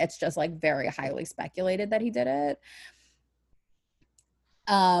it. It's just like very highly speculated that he did it.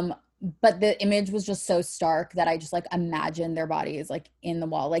 But the image was just so stark that I just like imagine their bodies like in the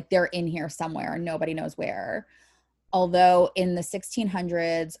wall, like they're in here somewhere and nobody knows where. Although in the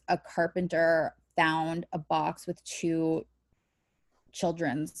 1600s, a carpenter found a box with 2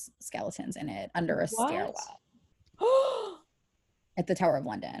 children's skeletons in it under a stairwell at the Tower of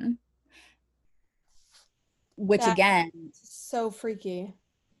London. Which again, so freaky.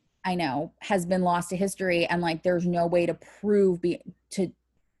 I know, has been lost to history, and like there's no way to prove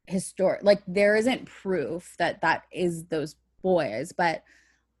like there isn't proof that is those boys, but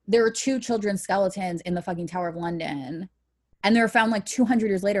there are 2 children's skeletons in the fucking Tower of London, and they're found like 200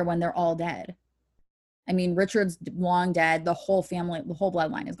 years later when they're all dead. I mean, Richard's long dead, the whole family, the whole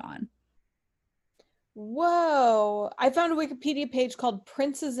bloodline is gone. Whoa. I found a Wikipedia page called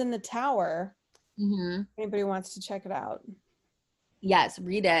Princes in the Tower. Mm-hmm. Anybody wants to check it out? Yes,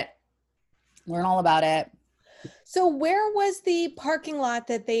 read it. Learn all about it. So where was the parking lot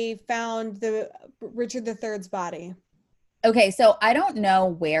that they found the Richard III's body? Okay, so I don't know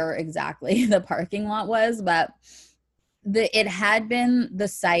where exactly the parking lot was, but it had been the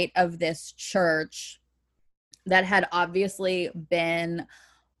site of this church that had obviously been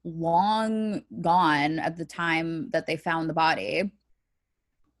long gone at the time that they found the body.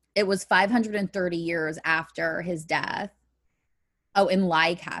 It was 530 years after his death. Oh, in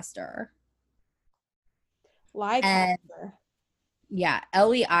Leicester. Leicester. Yeah,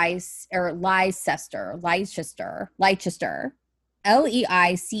 Leicester. Leicester. Leicester. Leicester.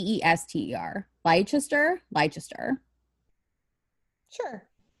 Sure.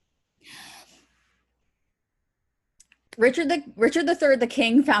 Richard III, the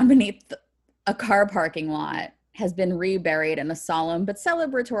king, found beneath a car parking lot has been reburied in a solemn but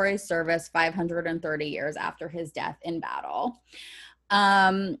celebratory service 530 years after his death in battle.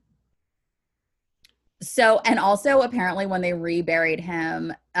 So, and also apparently when they reburied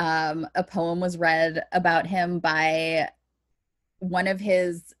him, a poem was read about him by one of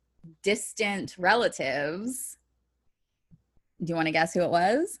his distant relatives. Do you want to guess who it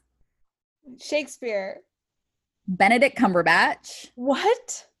was? Shakespeare. Benedict Cumberbatch.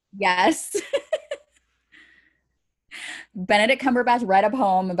 What? Yes. Benedict Cumberbatch read a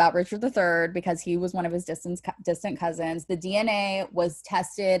poem about Richard III because he was one of his distant cousins. The DNA was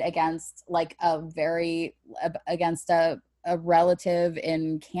tested against like against a relative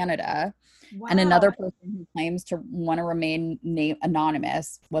in Canada. Wow. And another person who claims to want to remain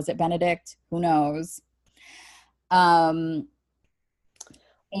anonymous. Was it Benedict? Who knows? Wow,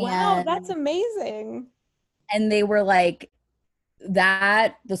 that's amazing. And they were like,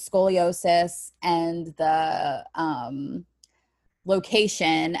 that, the scoliosis, and the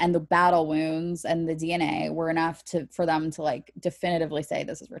location and the battle wounds and the DNA were enough for them to like definitively say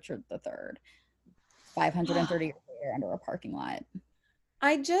this is Richard III 530 years later under a parking lot.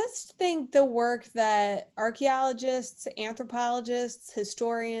 I just think the work that archaeologists, anthropologists,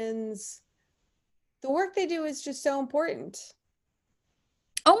 historians, the work they do is just so important.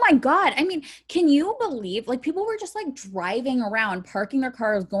 Oh my God. I mean, can you believe like people were just like driving around, parking their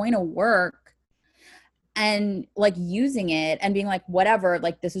cars, going to work and like using it and being like, whatever,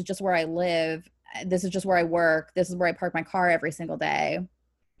 like this is just where I live. This is just where I work. This is where I park my car every single day.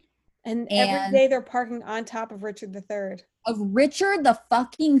 And every day they're parking on top of Richard III. Of Richard the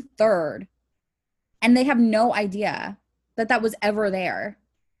fucking third. And they have no idea that that was ever there.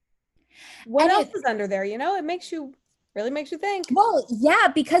 What else is under there? You know, it really makes you think. Well, yeah,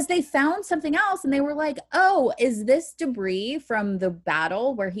 because they found something else and they were like, oh, is this debris from the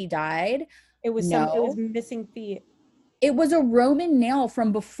battle where he died? It was it was missing feet. It was a Roman nail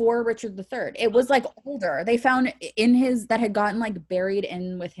from before Richard III. It was like older. They found that had gotten like buried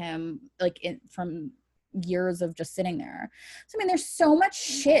in with him, like from years of just sitting there. So, I mean, there's so much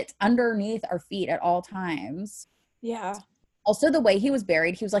shit underneath our feet at all times. Yeah. Also, the way he was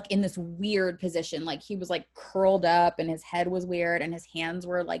buried, he was like in this weird position. Like he was like curled up and his head was weird and his hands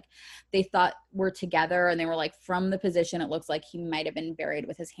were like, they thought were together. And they were like, from the position, it looks like he might have been buried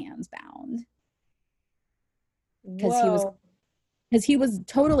with his hands bound. Because he was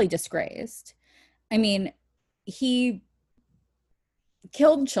totally disgraced. I mean, he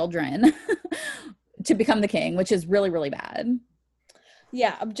killed children to become the king, which is really, really bad.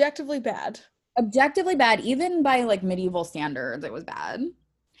 Yeah, objectively bad. Objectively bad, even by like medieval standards, it was bad.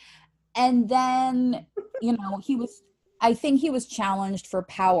 And then, you know, I think he was challenged for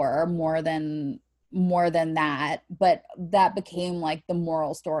power more than that, but that became like the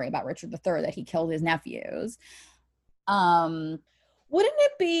moral story about Richard III, that he killed his nephews. Wouldn't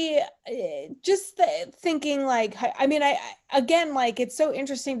it be just thinking like, I mean, I again, like it's so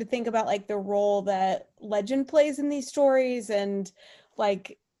interesting to think about like the role that legend plays in these stories, and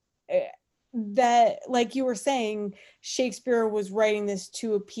like that, like you were saying, Shakespeare was writing this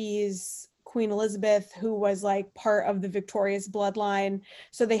to appease Queen Elizabeth, who was like part of the victorious bloodline,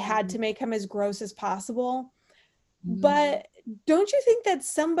 so they had to make him as gross as possible. But don't you think that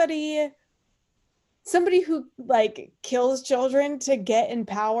somebody who like kills children to get in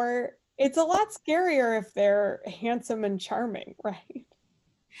power, it's a lot scarier if they're handsome and charming, right?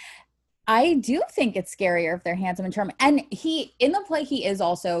 I do think it's scarier if they're handsome and charming. And in the play, he is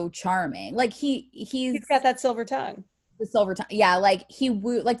also charming. Like he's got that silver tongue. The silver tongue. Yeah. Like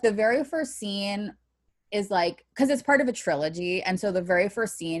like the very first scene is like, cause it's part of a trilogy. And so the very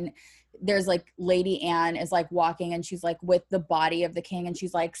first scene, there's like Lady Anne is like walking and she's like with the body of the king and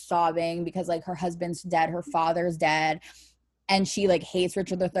she's like sobbing because like her husband's dead, her father's dead, and she like hates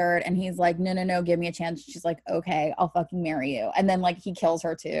Richard III, and he's like, no, give me a chance. She's like, okay, I'll fucking marry you. And then like he kills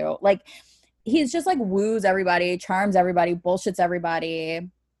her too. Like he's just like woos everybody, charms everybody, bullshits everybody.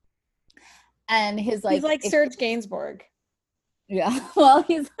 And he's like Serge Gainsbourg. Yeah. Well,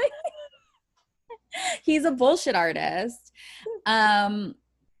 he's like he's a bullshit artist. And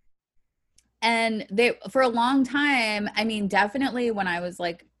they, for a long time, I mean, definitely when I was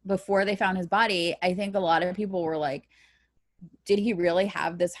like, before they found his body, I think a lot of people were like, did he really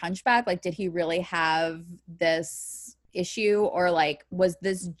have this hunchback? Like, did he really have this issue? Or like, was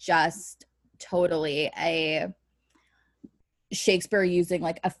this just totally a Shakespeare using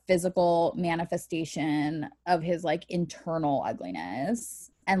like a physical manifestation of his like internal ugliness?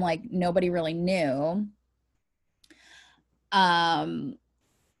 And like, nobody really knew.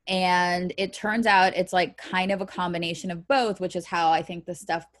 And it turns out it's like kind of a combination of both, which is how I think the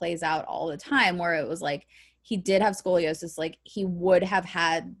stuff plays out all the time, where it was like he did have scoliosis, like he would have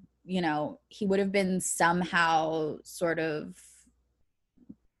had, you know, he would have been somehow sort of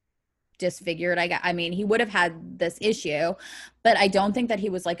disfigured. I mean, he would have had this issue, but I don't think that he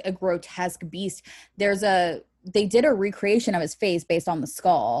was like a grotesque beast. They did a recreation of his face based on the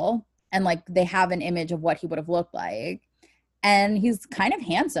skull, and like they have an image of what he would have looked like. And he's kind of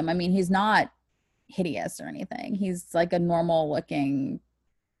handsome. I mean, he's not hideous or anything. He's like a normal looking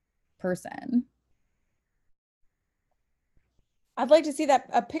person. I'd like to see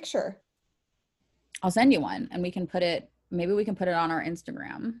a picture. I'll send you one and maybe we can put it on our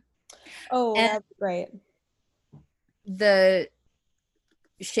Instagram. Oh, And that'd be great. The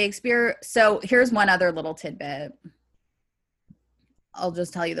Shakespeare, so here's one other little tidbit. I'll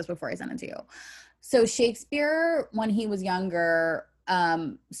just tell you this before I send it to you. So Shakespeare, when he was younger,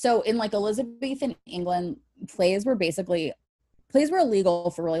 so in like Elizabethan England, plays were illegal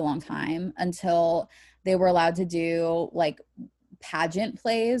for a really long time until they were allowed to do like pageant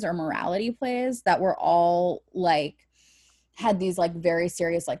plays or morality plays that were all like had these like very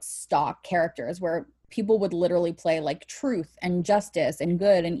serious like stock characters where people would literally play like truth and justice and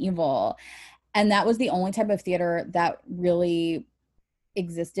good and evil. And that was the only type of theater that really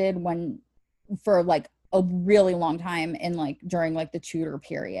existed for like a really long time in like during like the Tudor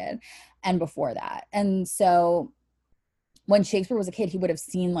period and before that. And so when Shakespeare was a kid, he would have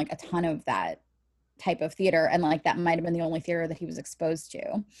seen like a ton of that type of theater, and like that might have been the only theater that he was exposed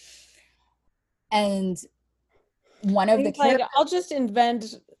to. And one of the like, I'll just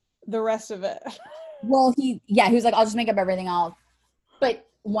invent the rest of it. Well, he was like, I'll just make up everything else. But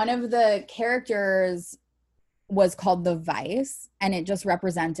one of the characters was called the Vice, and it just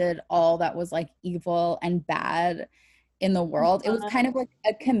represented all that was like evil and bad in the world. It was kind of like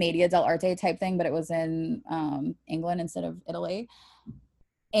a commedia dell'arte type thing, but it was in England instead of Italy.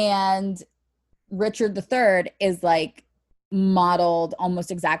 And Richard III is like modeled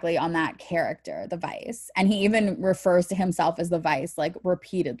almost exactly on that character, the Vice. And he even refers to himself as the Vice like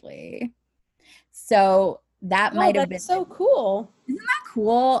repeatedly. So that might have been so cool. Isn't that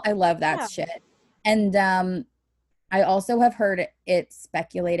cool? I love that shit. And I also have heard it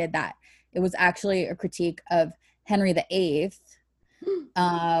speculated that it was actually a critique of Henry VIII,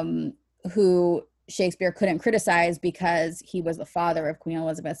 who Shakespeare couldn't criticize because he was the father of Queen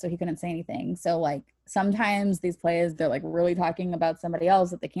Elizabeth, so he couldn't say anything. So like sometimes these plays, they're like really talking about somebody else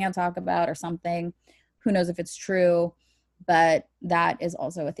that they can't talk about or something. Who knows if it's true, but that is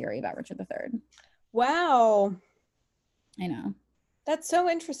also a theory about Richard III. Wow. I know. That's so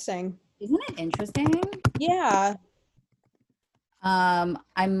interesting. Isn't it interesting? Yeah. I'm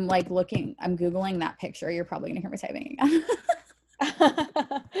like I'm Googling that picture. You're probably gonna hear me typing again.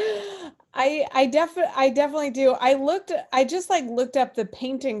 I definitely do. I just like looked up the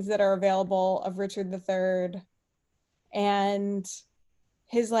paintings that are available of Richard III and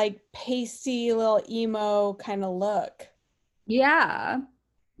his like pasty little emo kind of look. Yeah.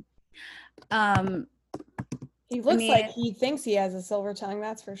 He looks like he thinks he has a silver tongue,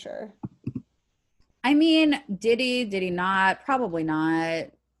 that's for sure. I mean, did he not? Probably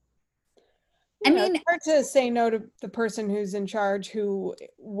not. It's hard to say no to the person who's in charge who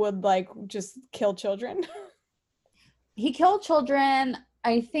would like just kill children. He killed children.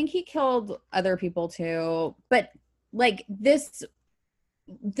 I think he killed other people too. But like this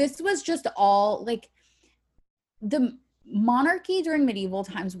was just all like the monarchy during medieval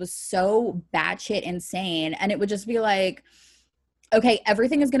times was so batshit insane, and it would just be like, okay,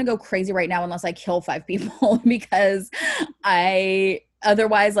 everything is going to go crazy right now unless I kill 5 people because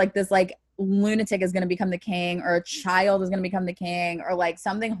otherwise like this like lunatic is going to become the king, or a child is going to become the king, or like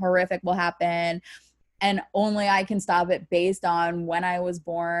something horrific will happen and only I can stop it based on when I was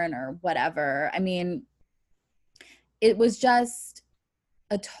born or whatever. I mean, it was just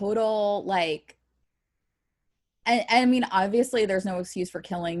a total like, I mean, obviously there's no excuse for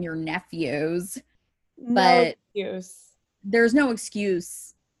killing your nephews, but there's no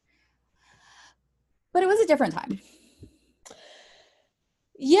excuse. But it was a different time.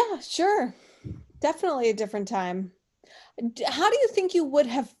 Yeah, sure. Definitely a different time. How do you think you would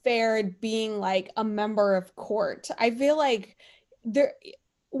have fared being like a member of court? I feel like there,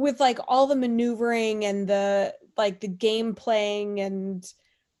 with like all the maneuvering and the like the game playing and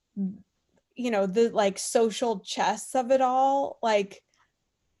the like social chess of it all, like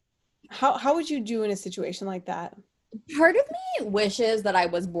how would you do in a situation like that? Part of me wishes that I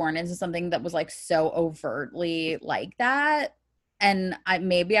was born into something that was like so overtly like that. and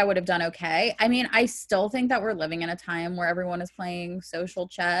maybe I would have done okay. I mean, I still think that we're living in a time where everyone is playing social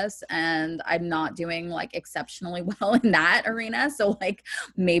chess, and I'm not doing like exceptionally well in that arena. So like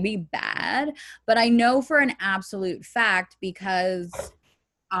maybe bad, but I know for an absolute fact, because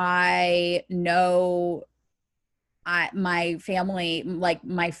I know my family, like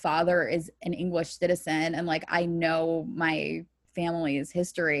my father is an English citizen, and like I know my family's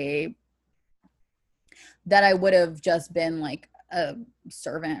history, that I would have just been like a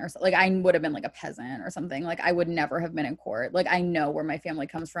servant or something. Like I would have been like a peasant or something. Like I would never have been in court. Like I know where my family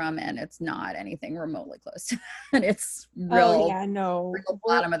comes from, and it's not anything remotely close to that. And it's Oh yeah, no. real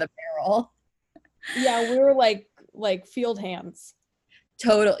bottom of the barrel. Yeah, we were like field hands.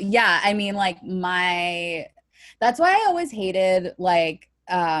 Total. Yeah. I mean, like that's why I always hated like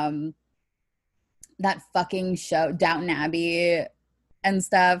that fucking show Downton Abbey and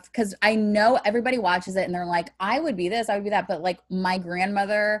stuff, because I know everybody watches it and they're like, I would be this, I would be that, but like my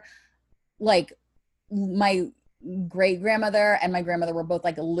grandmother, like my great grandmother and my grandmother were both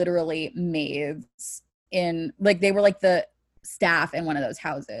like literally maids in, like they were like the staff in one of those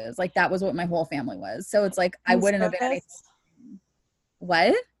houses. Like that was what my whole family was. So it's like I wouldn't have been anything.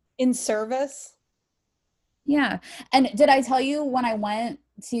 What? In service? Yeah. And did I tell you when I went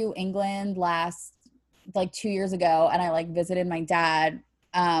to England like 2 years ago, and I like visited my dad,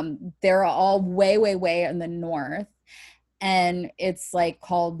 they're all way, way, way in the north, and it's like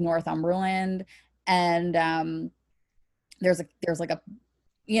called Northumberland. And there's like a,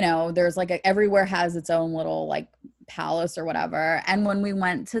 you know, there's like everywhere has its own little like palace or whatever. And when we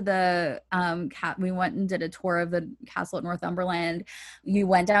went to the we went and did a tour of the castle at Northumberland, you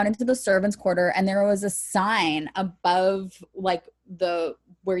went down into the servants' quarter, and there was a sign above like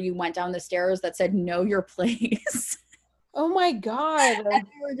where you went down the stairs that said "Know your place." Oh my God. And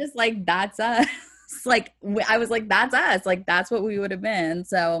we were just like, that's us. Like I was like, that's us. Like that's what we would have been.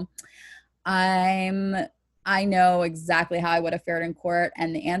 So I know exactly how I would have fared in court,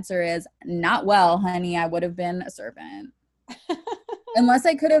 and the answer is not well, honey. I would have been a servant. Unless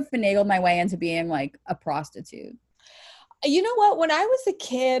I could have finagled my way into being like a prostitute. You know what? When I was a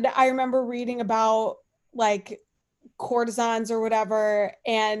kid, I remember reading about like courtesans or whatever,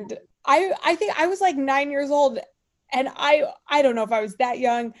 and I think I was like 9 years old, and I don't know if I was that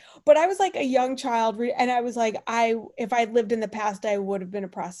young, but I was like a young child, and I was like, if I lived in the past, I would have been a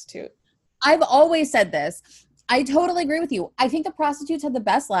prostitute. I've always said this. I totally agree with you. I think the prostitutes had the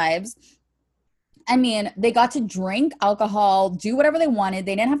best lives. I mean, they got to drink alcohol, do whatever they wanted.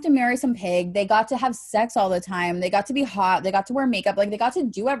 They didn't have to marry some pig. They got to have sex all the time. They got to be hot. They got to wear makeup. Like they got to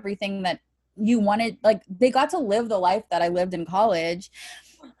do everything that you wanted. Like they got to live the life that I lived in college.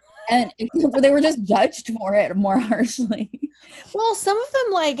 And they were just judged for it more harshly. Well, some of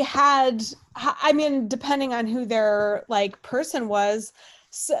them like I mean, depending on who their like person was,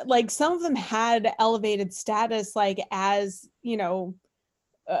 so, like some of them had elevated status, like as, you know,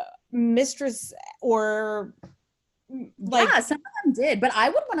 mistress or like. Yeah, some of them did, but I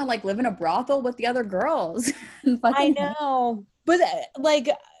would want to like live in a brothel with the other girls. I know, but like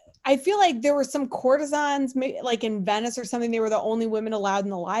I feel like there were some courtesans, like in Venice or something, they were the only women allowed in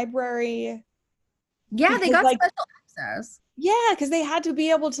the library. Yeah, they got like, special access. Yeah, because they had to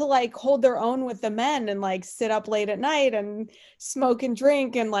be able to like hold their own with the men and like sit up late at night and smoke and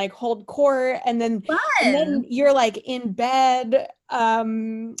drink and like hold court, and then you're like in bed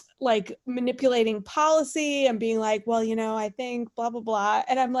like manipulating policy and being like, well, you know, I think blah blah blah,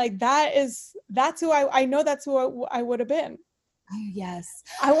 and I'm like, that's who I know, that's who I would have been. Oh, yes.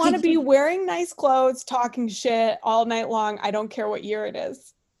 I want to be wearing nice clothes, talking shit all night long. I don't care what year it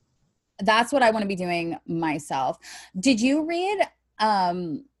is. That's what I want to be doing myself. Did you read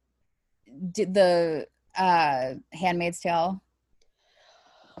the Handmaid's Tale?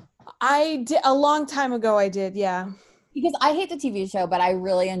 I did a long time ago. I did, yeah. Because I hate the TV show, but I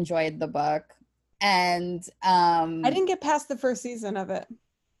really enjoyed the book. And I didn't get past the first season of it.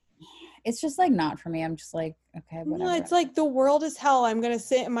 It's just like not for me. I'm just like, okay, whatever. No, it's like the world is hell. I'm gonna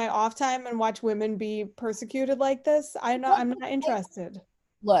sit in my off time and watch women be persecuted like this. I'm not interested.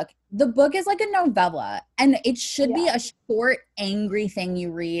 Look, the book is like a novella, and it should be a short, angry thing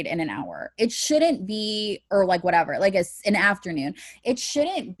you read in an hour. It shouldn't be, or like whatever, like an afternoon. It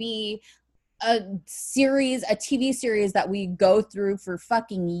shouldn't be a TV series that we go through for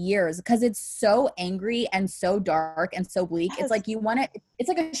fucking years, because it's so angry and so dark and so bleak. Yes. It's like it's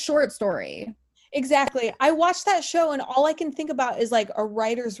like a short story. Exactly. I watched that show and all I can think about is like a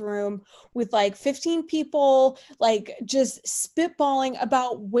writer's room with like 15 people, like just spitballing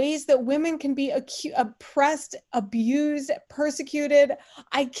about ways that women can be oppressed, abused, persecuted.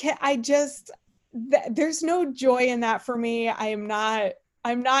 there's no joy in that for me. I'm not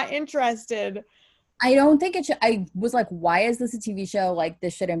interested. I don't think it should. I was like, why is this a TV show? Like,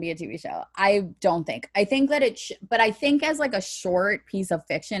 this shouldn't be a TV show. I don't think. I think that but I think as like a short piece of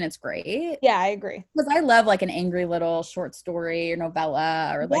fiction, it's great. Yeah, I agree. Because I love like an angry little short story or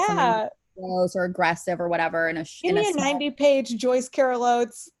novella or like something gross or aggressive or whatever. Give me a 90-page Joyce Carol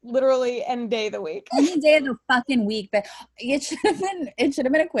Oates, literally any day of the week. Any day of the fucking week. But it should have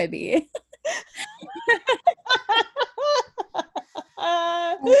been a Quibi.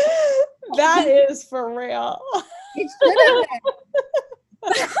 That is for real. It should have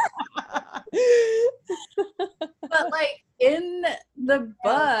been. But like in the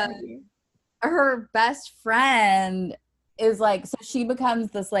book, her best friend is like, so she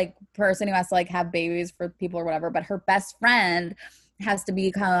becomes this like person who has to like have babies for people or whatever, but her best friend has to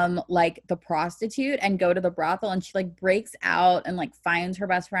become like the prostitute and go to the brothel, and she like breaks out and like finds her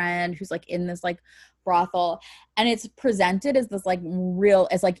best friend who's like in this like brothel, and it's presented as this like real,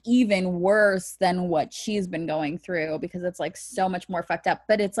 as like even worse than what she's been going through because it's like so much more fucked up.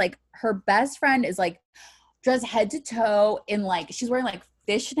 But it's like her best friend is like dressed head to toe in like, she's wearing like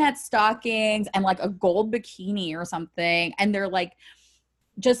fishnet stockings and like a gold bikini or something, and they're like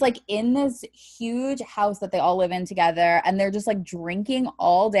just like in this huge house that they all live in together, and they're just like drinking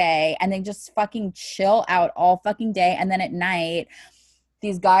all day, and they just fucking chill out all fucking day, and then at night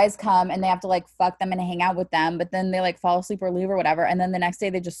these guys come and they have to like fuck them and hang out with them, but then they like fall asleep or leave or whatever, and then the next day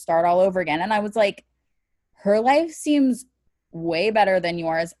they just start all over again. And I was like, her life seems way better than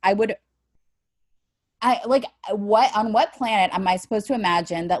yours. On what planet am I supposed to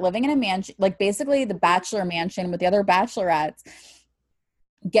imagine that living in a mansion, like basically the bachelor mansion with the other bachelorettes,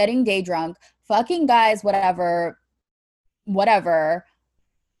 getting day drunk, fucking guys, whatever,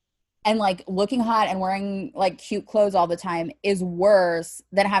 and like looking hot and wearing like cute clothes all the time is worse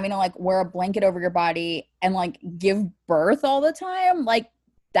than having to like wear a blanket over your body and like give birth all the time? Like,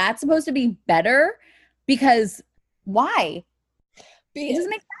 that's supposed to be better? Because why? It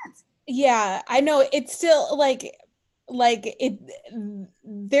doesn't make sense. Yeah, I know. It's still like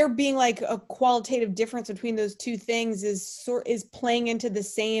there being like a qualitative difference between those two things is playing into the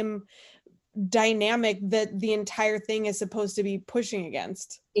same dynamic that the entire thing is supposed to be pushing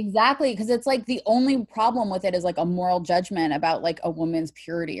against. Exactly, because it's like the only problem with it is like a moral judgment about like a woman's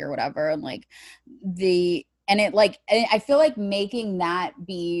purity or whatever, and like I feel like making that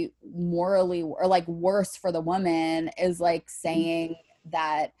be morally or like worse for the woman is like saying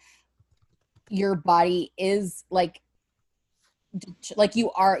that your body is like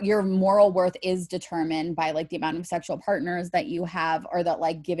your moral worth is determined by like the amount of sexual partners that you have, or that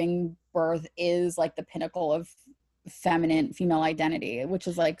like giving birth is like the pinnacle of female identity, which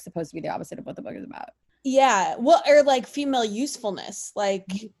is like supposed to be the opposite of what the book is about. Yeah, well, or like female usefulness, like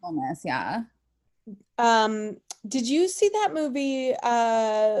usefulness. Yeah. Did you see that movie?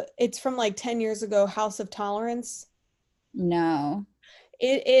 It's from like 10 years ago, House of Tolerance. No.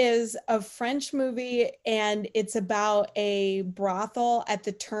 It is a French movie, and it's about a brothel at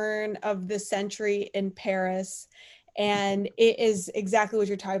the turn of the century in Paris. And it is exactly what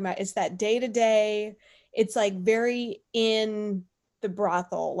you're talking about. It's that day to day. It's like very in the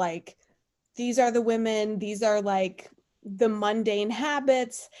brothel. Like, these are the women. These are like the mundane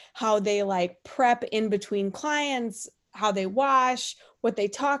habits, how they like prep in between clients, how they wash, what they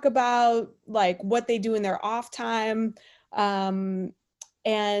talk about, like what they do in their off time.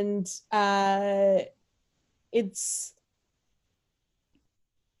 And it's,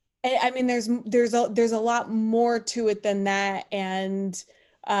 I mean, there's a lot more to it than that. And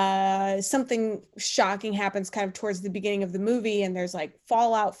something shocking happens kind of towards the beginning of the movie, and there's like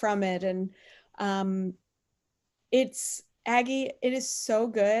fallout from it. And it's, Aggie, it is so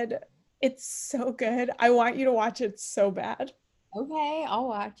good. It's so good. I want you to watch it so bad. Okay, I'll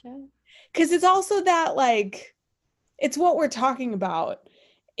watch it. Because it's also that like, it's what we're talking about.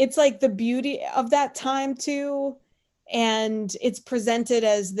 It's like the beauty of that time too, and it's presented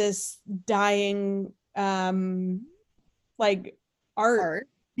as this dying like art.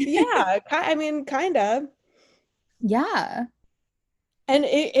 Yeah, I mean, kind of. Yeah. And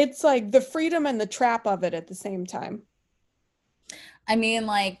it's like the freedom and the trap of it at the same time. I mean,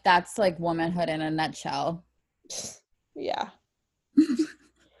 like, that's like womanhood in a nutshell. Yeah.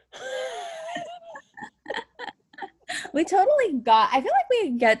 We totally I feel like we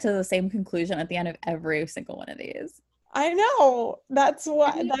get to the same conclusion at the end of every single one of these. I know. That's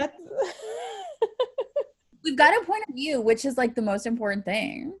what we've got a point of view, which is like the most important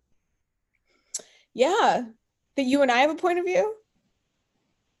thing. Yeah. That you and I have a point of view?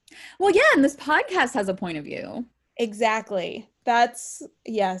 Well, yeah, and this podcast has a point of view. Exactly. That's,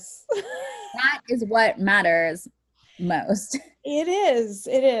 yes. That is what matters most. It is.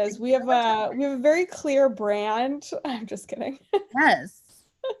 It is. We have a very clear brand. I'm just kidding. Yes.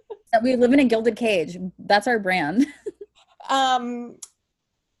 That we live in a gilded cage. That's our brand. Um,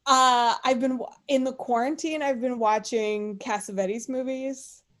 I've been in the quarantine. I've been watching Cassavetes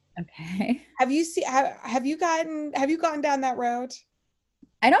movies. Okay. Have you gone down that road?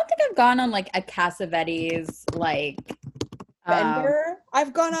 I don't think I've gone on like a Cassavetes like Bender.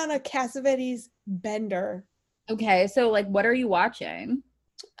 I've gone on a Cassavetes bender. okay, so like what are you watching?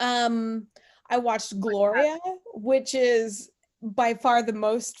 I watched Gloria, which is by far the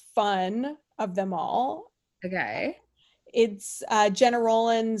most fun of them all. Okay. It's Jenna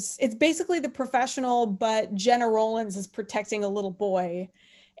Rollins. It's basically The Professional, but Jenna Rollins is protecting a little boy.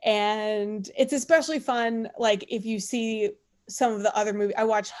 And it's especially fun, like if you see some of the other movies. I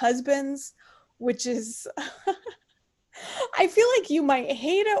watched Husbands, which is I feel like you might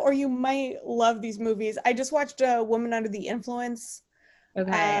hate it or you might love these movies. I just watched A Woman Under the Influence.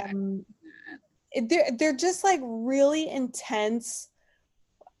 Okay. They're just like really intense,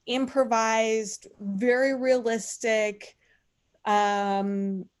 improvised, very realistic.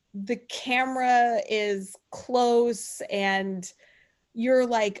 The camera is close and you're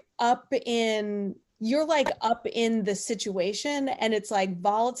like up in the situation, and it's like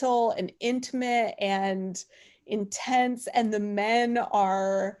volatile and intimate and intense, and the men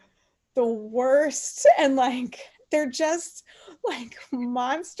are the worst, and like they're just like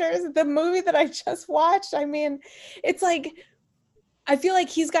monsters. The movie that I just watched, I mean, it's like I feel like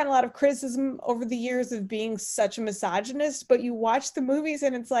he's gotten a lot of criticism over the years of being such a misogynist, but you watch the movies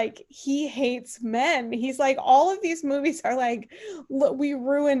and it's like he hates men. He's like, all of these movies are like, look, we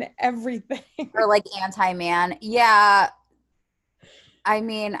ruin everything. Or like anti-man. Yeah. I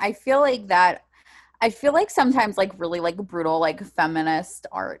mean, I feel like sometimes like really like brutal like feminist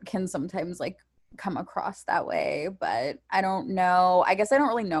art can sometimes like come across that way, but I don't know. I guess I don't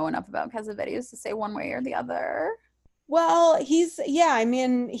really know enough about Cassavetes to say one way or the other. Well, I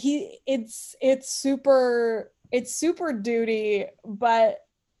mean, it's super duty, but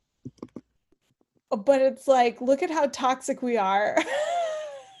it's like, look at how toxic we are.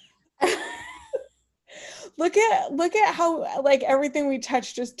 Look at how like everything we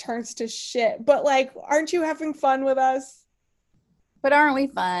touch just turns to shit. But like, aren't you having fun with us? But aren't we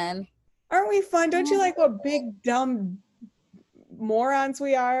fun? Aren't we fun? Don't you like what big dumb morons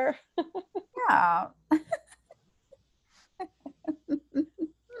we are? Yeah.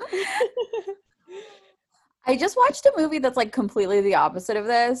 I just watched a movie that's like completely the opposite of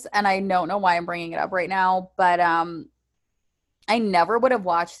this, and I don't know why I'm bringing it up right now, but I never would have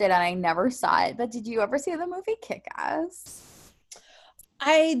watched it and I never saw it. But did you ever see the movie Kick-Ass?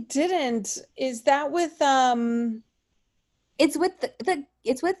 I didn't. Is that with It's with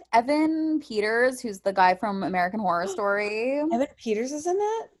it's with Evan Peters, who's the guy from American Horror Story. Evan Peters is in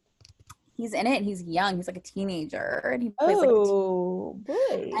that? He's in it. He's young. He's like a teenager, and he plays Oh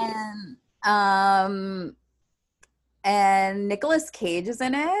boy. and Nicolas Cage is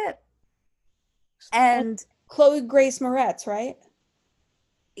in it. And Chloe Grace Moretz, right?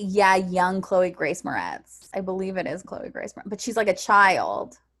 yeah, young Chloe Grace Moretz. I believe it is Chloe Grace Moretz, but she's like a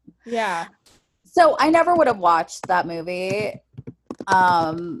child. Yeah. So I never would have watched that movie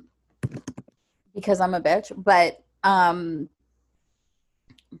because I'm a bitch, but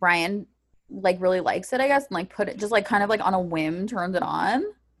Brian like really likes it, I guess, and like put it just like kind of like on a whim turned it on.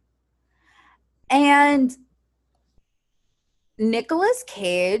 And Nicolas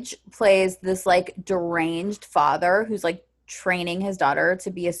Cage plays this like deranged father who's like training his daughter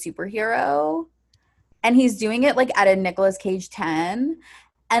to be a superhero. And he's doing it like at a Nicolas Cage 10.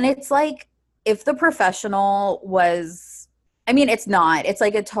 And it's like if The Professional was, I mean, it's not. It's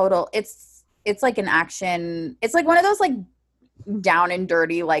like a total, it's like an action. It's like one of those like down and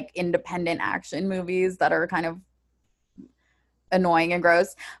dirty, like independent action movies that are kind of annoying and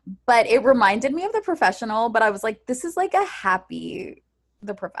gross. But it reminded me of The Professional, but I was like, this is like a happy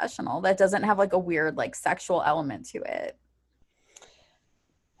The Professional that doesn't have like a weird like sexual element to it.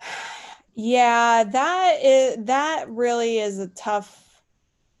 Yeah, that really is a tough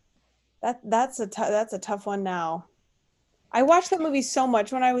that's a tough one now. I watched that movie so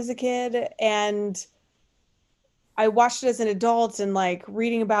much when I was a kid, and I watched it as an adult, and like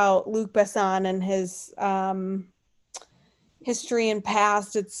reading about Luc Besson and his history and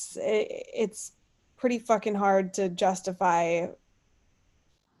past, it's pretty fucking hard to justify.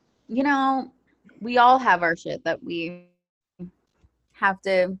 You know, we all have our shit that we have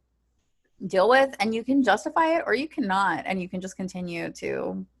to deal with, and you can justify it or you cannot, and you can just continue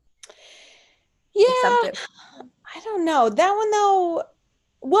to Yeah, accept it. I don't know. That one though,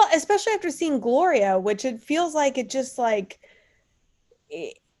 Well, especially after seeing Gloria, which it feels like it just like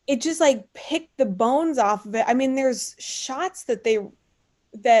it just like picked the bones off of it. I mean, there's shots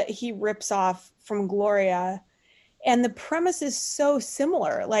that he rips off from Gloria, and the premise is so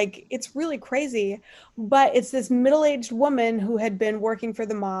similar. Like, it's really crazy, but it's this middle-aged woman who had been working for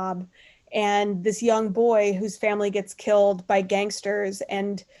the mob and this young boy whose family gets killed by gangsters,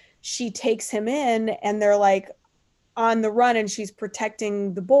 and she takes him in, and they're like on the run, and she's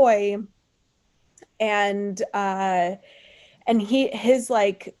protecting the boy. And his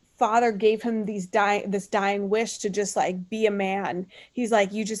like father gave him this dying wish to just like be a man. He's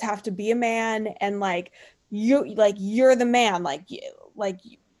like, you just have to be a man, and like you're the man, like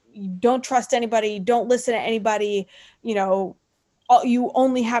you don't trust anybody, don't listen to anybody, you know, you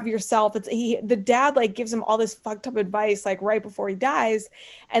only have yourself. The dad like gives him all this fucked up advice like right before he dies,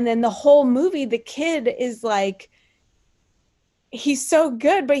 and then the whole movie the kid is like, he's so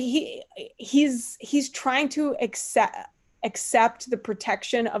good, but he's trying to accept the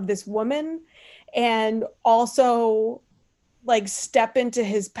protection of this woman and also like step into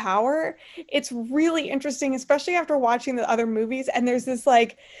his power. It's really interesting, especially after watching the other movies. And there's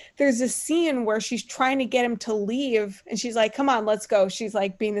this scene where she's trying to get him to leave, and she's like, come on, let's go. She's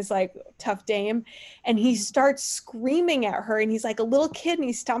like being this like tough dame, and he starts screaming at her, and he's like a little kid, and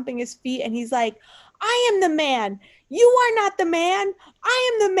he's stomping his feet, and he's like, I am the man. You are not the man.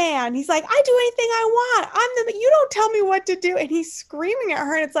 I am the man. He's like, I do anything I want. You don't tell me what to do. And he's screaming at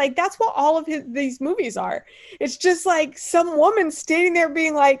her. And it's like, that's what all of these movies are. It's just like some woman standing there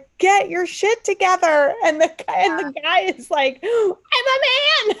being like, get your shit together. And the guy is like, I'm a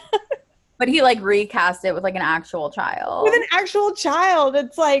man. But he like recast it with like an actual child. With an actual child.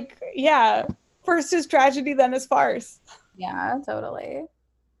 It's like, yeah, first is tragedy, then is farce. Yeah, totally.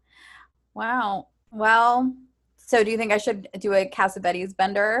 Wow. Well, so do you think I should do a Cassavetes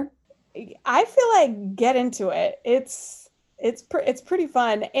bender? I feel like get into it. It's pretty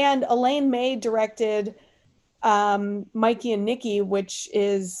fun. And Elaine May directed Mikey and Nikki, which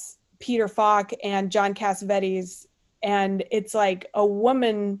is Peter Falk and John Cassavetes. And it's like a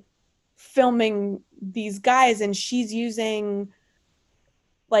woman filming these guys, and she's using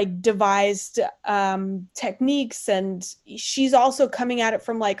like devised techniques, and she's also coming at it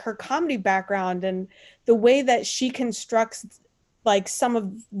from like her comedy background, and the way that she constructs like some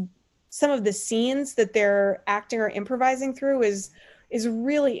of the scenes that they're acting or improvising through is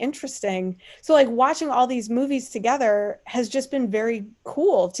really interesting. So like watching all these movies together has just been very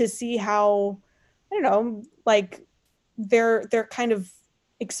cool to see how, I don't know, like they're kind of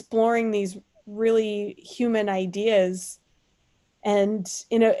exploring these really human ideas, and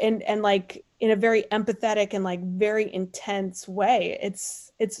like in a very empathetic and like very intense way.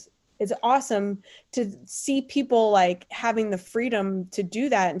 It's awesome to see people like having the freedom to do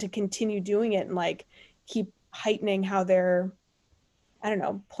that and to continue doing it and like keep heightening how they're, I don't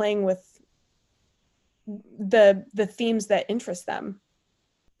know, playing with the themes that interest them.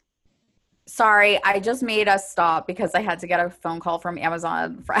 Sorry, I just made us stop because I had to get a phone call from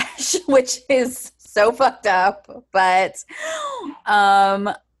Amazon Fresh, which is so fucked up. But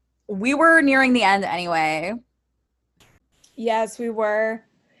we were nearing the end anyway. Yes, we were.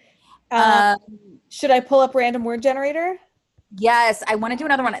 Should I pull up random word generator? Yes, I want to do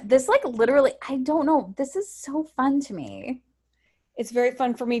another one. This like literally, I don't know. This is so fun to me. It's very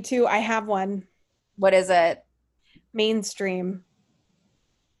fun for me too. I have one. What is it? Mainstream.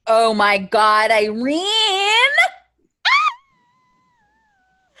 Oh my God, Irene!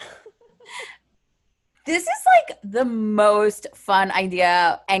 This is like the most fun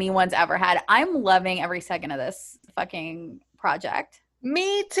idea anyone's ever had. I'm loving every second of this fucking project.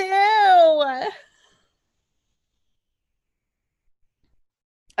 Me too.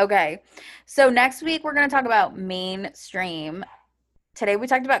 Okay, so next week we're going to talk about mainstream. Today we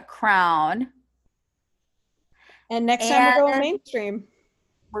talked about crown. And next time we're going mainstream.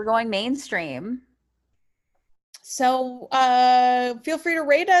 We're going mainstream. So feel free to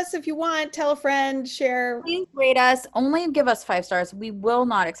rate us if you want. Tell a friend, share. Please rate us. Only give us 5 stars. We will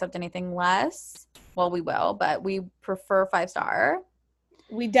not accept anything less. Well, we will, but we prefer 5-star.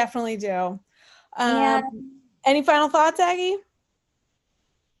 We definitely do. Any final thoughts, Aggie?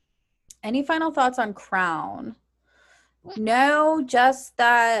 Any final thoughts on crown? No, just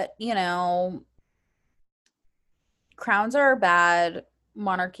that, you know, crowns are bad.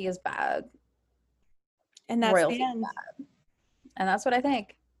 Monarchy is bad. And that's royalty the end. is bad. And that's what I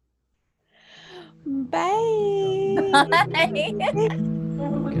think. Bye. Bye.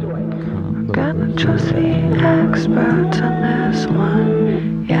 Good gonna trust the experts on this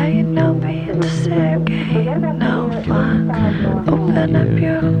one. Yeah, you know being sick ain't no fun. Open up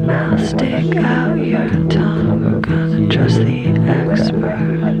your mouth, stick out your tongue. We're gonna trust the experts.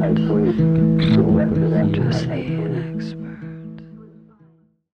 Trust the